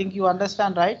 Now I think you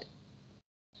understand, right?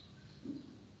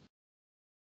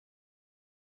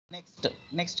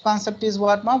 Next concept is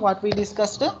what, ma? What we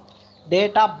discussed?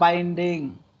 Data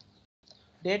binding.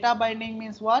 Data binding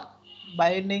means what?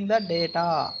 Binding the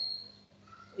data.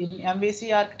 In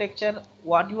MVC architecture,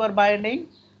 what you are binding?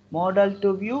 Model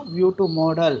to view, view to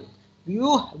model.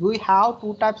 We have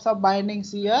two types of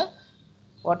bindings here.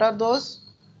 What are those?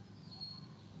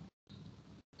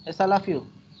 Yes, all of you.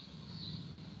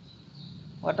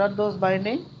 What are those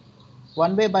binding?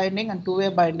 One-way binding and two-way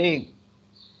binding.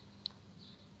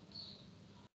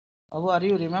 How are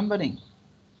you remembering?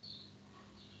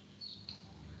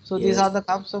 So these are the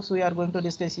concepts we are going to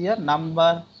discuss here.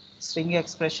 Number, string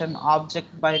expression, object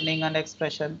binding and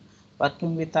expression,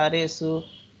 working with arrays,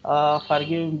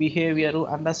 forgiving behavior,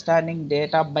 understanding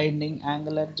data binding,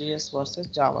 Angular JS versus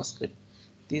JavaScript.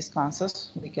 These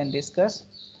concepts we can discuss.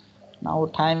 Now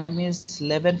time is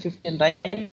 11:15,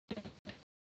 right?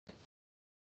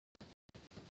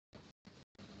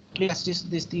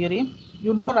 This theory,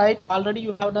 you know, right? Already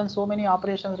you have done so many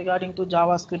operations regarding to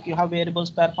JavaScript. You have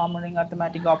variables performing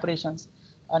arithmetic operations,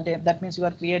 and that means you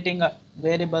are creating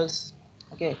variables.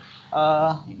 Okay,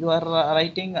 you are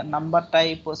writing a number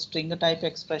type, string type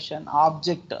expression,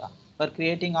 object. For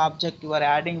creating object, you are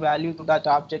adding value to that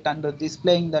object and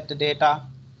displaying that data,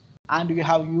 and you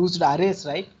have used arrays,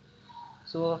 right?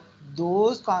 So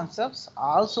those concepts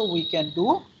also we can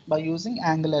do by using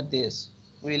Angular JS.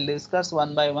 We'll discuss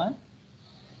one by one.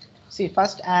 See,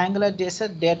 first Angular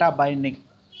JS data binding.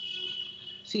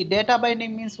 See, data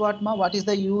binding means what, ma? What is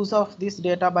the use of this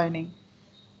data binding?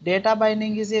 Data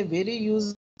binding is a very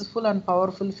useful and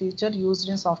powerful feature used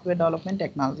in software development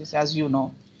technologies, as you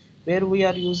know, where we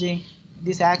are using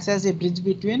this acts as a bridge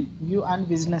between view and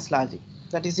business logic.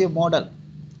 That is a model.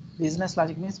 Business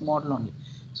logic means model only.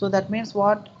 So that means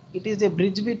what? It is a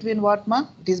bridge between what, ma?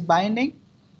 It is binding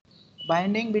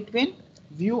between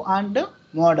view and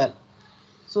model.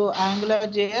 So Angular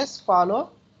JS follow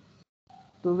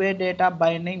two-way data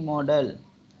binding model.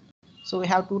 So we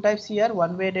have two types here,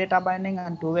 one-way data binding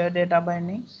and two-way data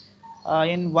binding.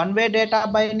 In one-way data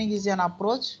binding is an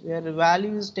approach where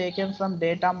value is taken from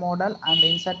data model and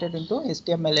inserted into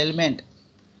HTML element.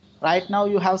 Right now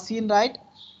you have seen, right?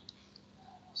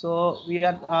 So we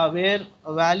are where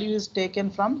value is taken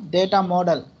from data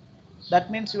model.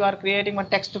 That means you are creating a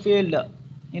text field.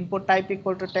 Input type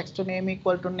equal to text name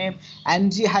equal to name,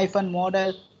 ng hyphen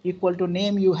model equal to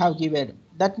name you have given.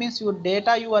 That means your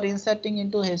data you are inserting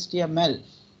into HTML.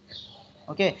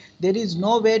 Okay, there is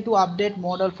no way to update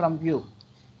model from view,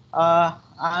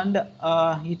 and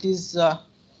it is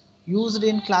used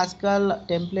in classical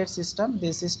template system.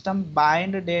 The system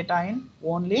bind data in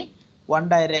only one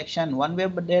direction. One-way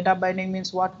data binding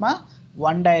means what, ma?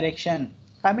 One direction.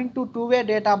 Coming to two-way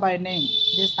data binding,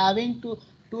 this having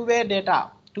two-way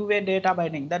data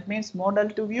binding. That means model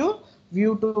to view,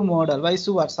 view to model, vice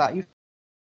versa.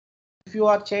 If you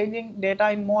are changing data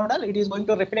in model, it is going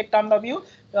to reflect on the view.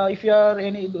 If you are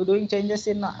doing changes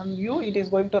in view, it is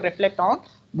going to reflect on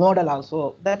model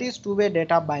also. That is two-way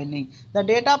data binding. The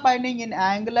data binding in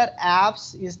Angular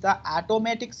apps is the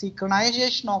automatic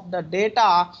synchronization of the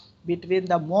data between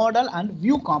the model and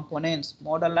view components.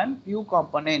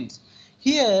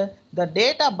 Here, the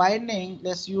data binding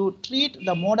lets you treat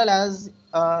the model as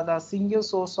the single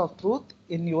source of truth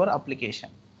in your application.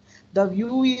 The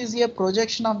view is a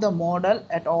projection of the model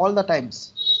at all the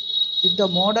times. If the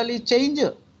model is changed,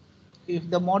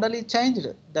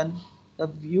 then the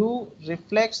view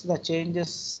reflects the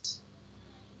changes.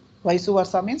 Vice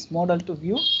versa means model to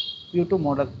view, view to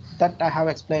model. That I have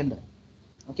explained.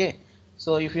 Okay.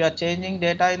 So if you are changing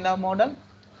data in the model,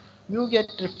 view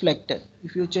get reflected.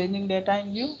 If you are changing data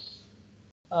in view,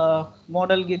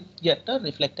 model get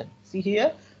reflected. See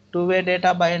here, two-way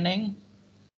data binding.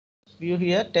 View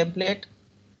here, template,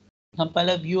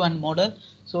 compiler, view and model.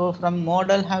 So from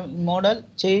model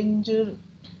change to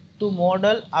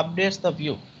model updates the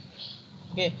view.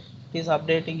 Okay, it is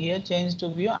updating here, change to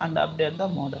view and update the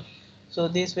model. So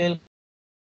this will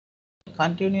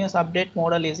continuous update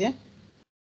model is a.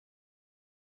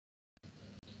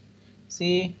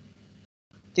 See,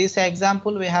 this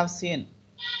example we have seen.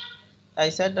 I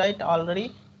said right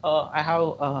already. I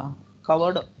have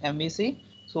covered MVC.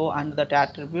 So and that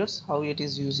attributes how it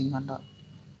is using and all.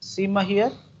 See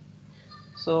here.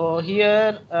 So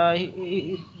here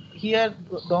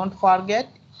don't forget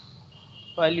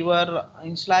while you are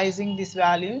initializing these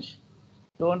values,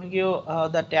 don't give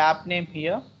the tab name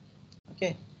here.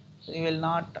 Okay, so you will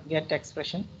not get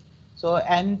expression. So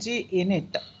ng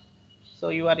init. So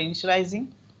you are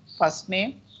initializing first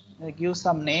name, give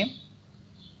some name.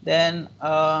 Then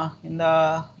you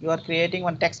are creating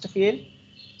one text field.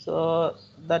 So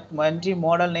that ng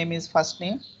model name is first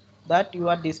name that you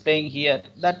are displaying here.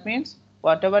 That means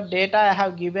whatever data I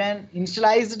have given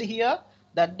initialized here,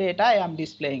 that data I am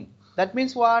displaying. That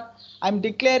means what? I'm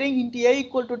declaring int a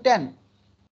equal to 10.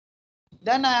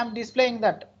 Then I am displaying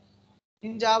that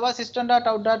in Java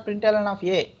system.out.println of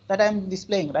a, that I am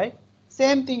displaying, right?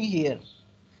 Same thing here.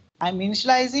 I'm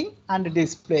initializing and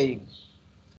displaying.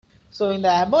 So in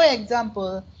the above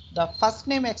example, the first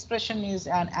name expression is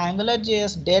an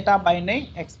AngularJS data binding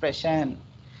expression.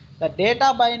 The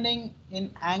data binding in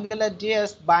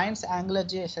AngularJS binds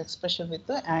AngularJS expression with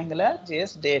the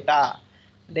AngularJS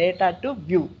data to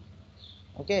view.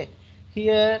 Okay,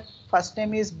 here first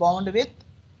name is bound with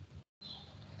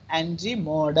ng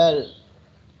model.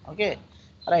 Okay,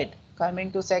 right.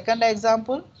 Coming to second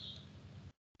example,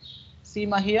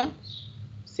 SEMA here,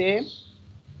 same.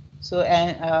 So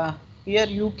here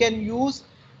you can use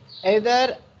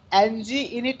either ng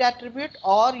init attribute,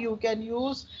 or you can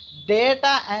use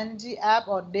data ng app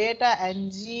or data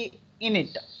ng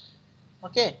init.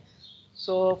 Okay,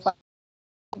 so for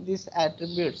these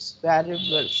attributes,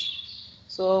 variables.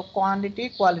 So quantity,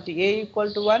 quality, a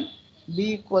equal to 1,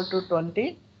 b equal to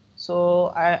 20.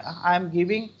 So I am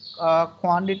giving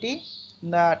quantity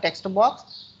in the text box,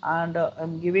 and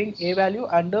I'm giving a value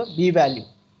and b value.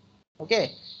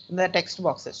 Okay, in the text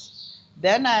boxes.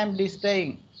 Then I am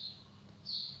displaying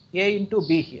a into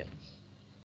b here.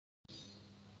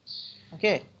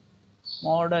 Okay,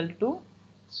 model to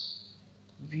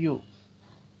view.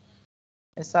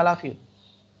 Yes, all of you.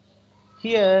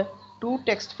 Here, two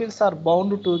text fields are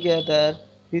bound together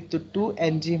with two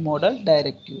ng model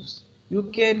directives. You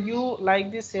can use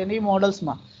like this any models,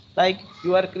 like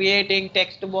you are creating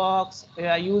text box,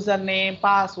 username,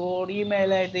 password,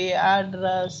 email ID,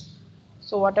 address.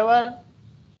 So whatever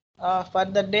for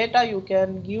the data you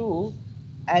can give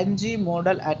ng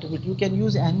model attribute. You can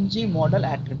use ng model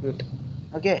attribute.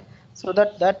 Okay, so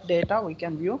that data we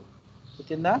can view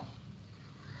within the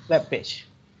web page.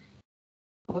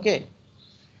 Okay.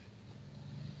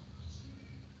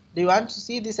 Do you want to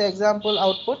see this example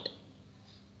output?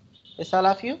 Yes, all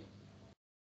of you?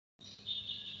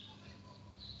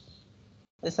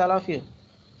 Yes, all of you?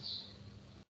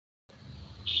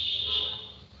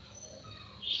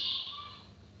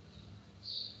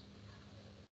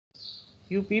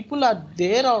 You people are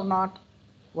there or not?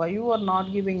 Why you are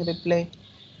not giving reply?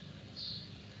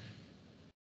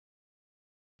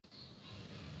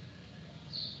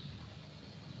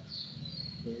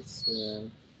 Yes.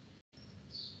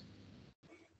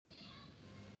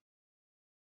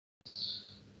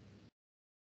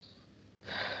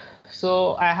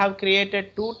 So I have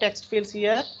created two text fields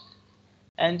here,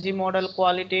 ng model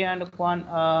quality and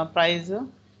price.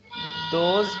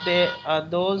 Those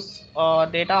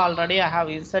data already I have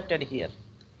inserted here,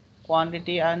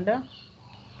 quantity and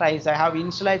price. I have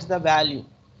initialized the value.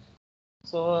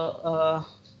 So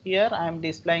here I am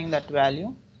displaying that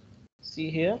value.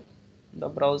 See here, the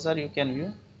browser you can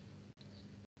view.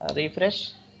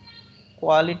 Refresh.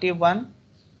 Quality 1,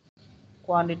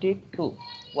 quantity 2,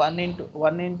 1 into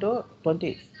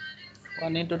 20,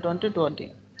 1 into 20,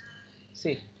 20.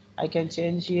 See, I can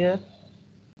change here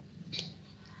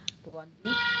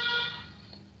 20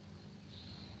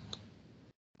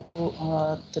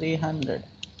 to 300.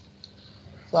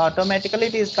 So automatically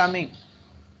it is coming,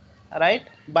 right?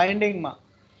 Binding.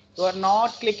 You are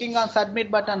not clicking on submit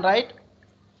button, right?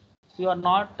 You are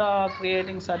not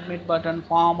creating submit button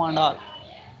form and all.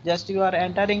 Just you are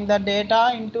entering the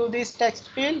data into this text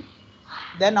field,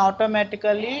 then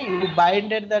automatically you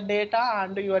binded the data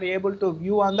and you are able to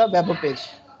view on the web page.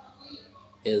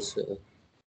 Yes, sir.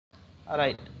 All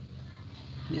right,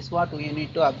 this is what we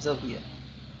need to observe here.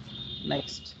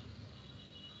 Next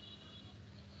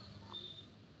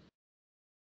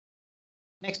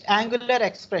Angular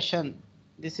expression.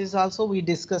 This is also we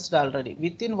discussed already.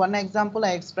 Within one example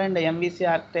I explained the MVC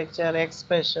architecture,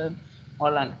 expression,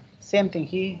 all and same thing.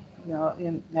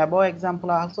 In above example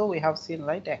also we have seen,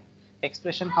 right,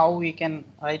 expression, how we can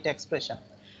write expression.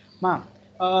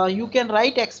 You can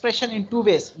write expression in two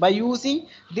ways, by using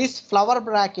this flower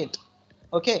bracket.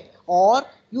 Okay, or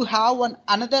you have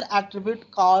another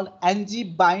attribute called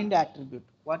ng bind attribute.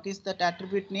 What is that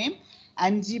attribute name?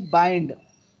 Ng bind.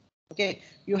 Okay,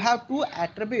 you have two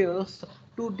attributes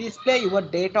to display your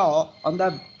data on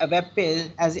the web page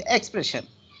as expression.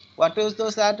 What is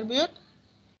those attributes?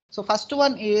 So first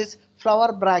one is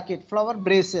flower bracket, flower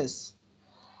braces.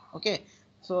 Okay.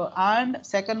 So and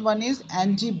second one is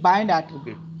ng bind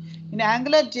attribute. In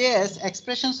AngularJS,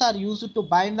 expressions are used to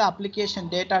bind the application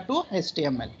data to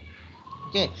HTML.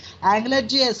 Okay,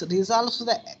 AngularJS resolves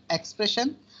the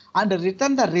expression and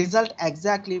return the result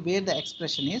exactly where the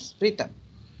expression is written.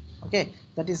 Okay,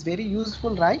 that is very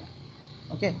useful, right?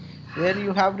 Okay, where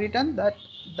you have written that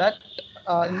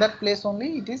in that place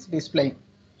only it is displaying.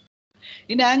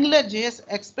 In AngularJS,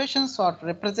 expressions are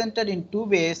represented in two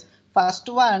ways. First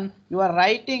one, you are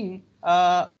writing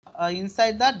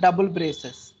inside the double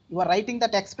braces. You are writing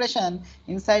that expression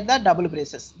inside the double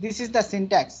braces. This is the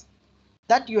syntax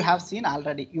that you have seen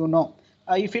already, you know.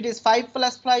 If it is 5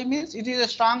 plus 5 means it is a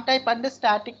strong type and a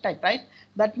static type, right?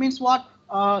 That means what?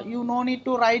 You no need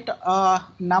to write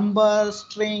number,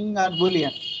 string or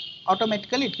boolean.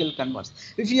 Automatically it will convert.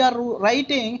 If you are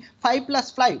writing 5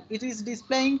 plus 5, it is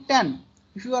displaying 10.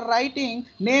 If you are writing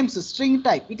names, string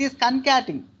type, it is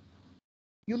concating.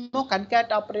 You know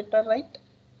concat operator, right?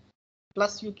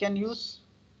 Plus you can use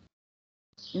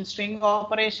in string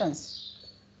operations.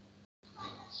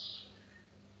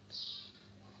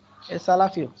 Yes, all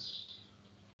of you.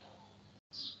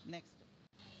 Next,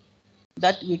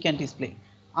 that we can display.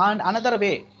 And another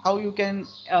way how you can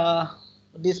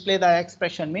display the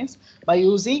expression means by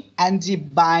using ng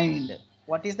bind.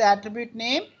 What is the attribute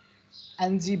name?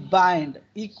 Ng bind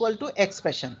equal to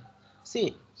expression.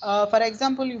 See, for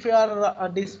example, if you are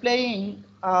displaying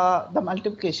the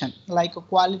multiplication like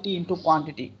quality into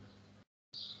quantity.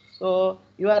 So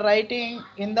you are writing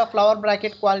in the flower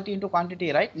bracket quality into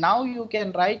quantity, right? Now you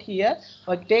can write here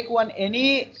or take one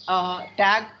any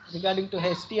tag regarding to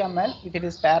HTML, if it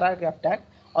is paragraph tag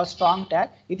or strong tag.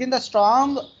 Within the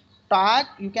strong tag,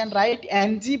 you can write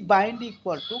ng bind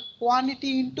equal to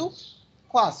quantity into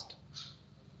cost.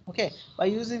 Okay, by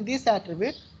using this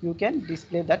attribute, you can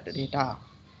display that data.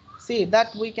 See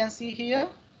that we can see here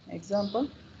example.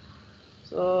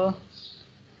 So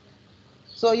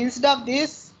instead of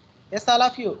this, yes, all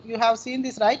of you have seen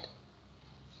this, right?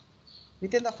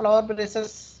 Within the flower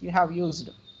braces you have used,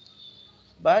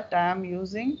 but I am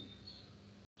using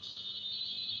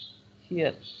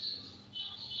here.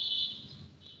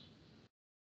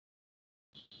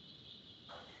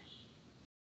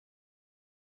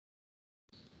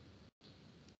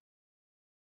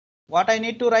 What I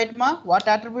need to write, ma? What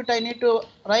attribute I need to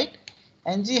write?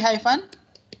 Ng hyphen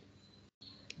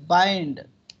bind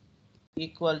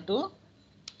equal to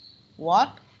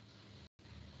what?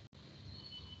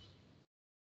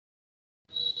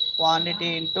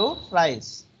 Quantity into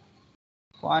price.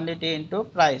 Quantity into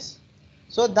price.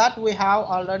 So that we have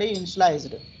already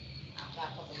initialized.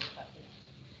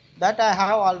 That I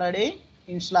have already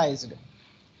initialized.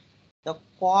 The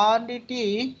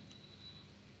quantity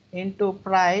into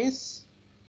price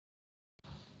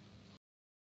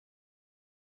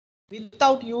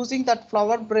without using that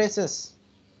flower braces.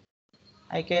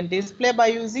 I can display by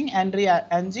using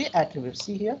ng attribute.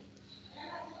 See here.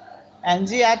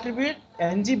 ng attribute,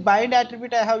 ng bind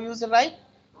attribute I have used, right?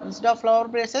 Instead of flower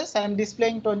braces, I am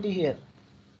displaying 20 here.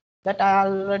 That I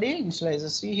already initialized.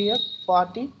 See here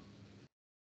 40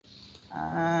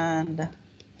 and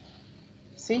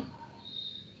see.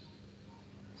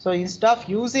 So instead of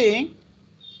using,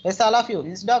 yes, all of you,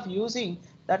 instead of using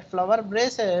that flower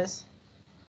braces,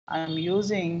 I am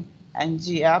using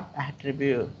ng app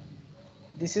attribute.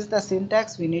 This is the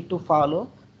syntax we need to follow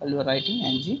while you are writing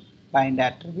ng bind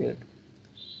attribute.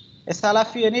 Yes, all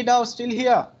of you, any doubt still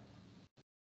here?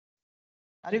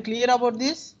 Are you clear about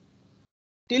this?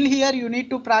 Till here you need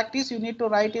to practice, you need to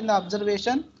write in the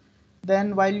observation.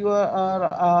 Then while you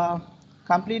are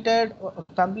complete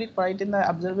write in the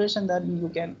observation, then you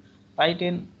can write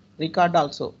in record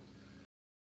also.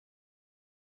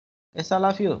 Yes, all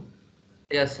of you?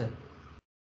 Yes, sir.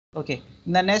 Okay,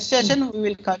 in the next session we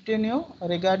will continue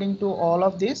regarding to all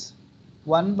of this.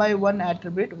 One by one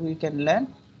attribute we can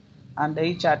learn and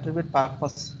each attribute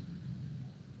purpose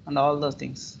and all those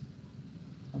things.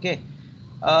 Okay,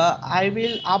 I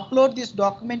will upload this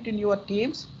document in your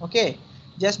Teams. Okay,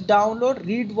 just download,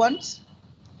 read once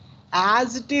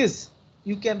as it is.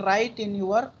 You can write in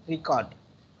your record.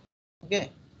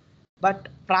 Okay, but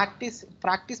practice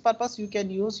purpose you can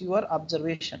use your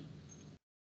observation.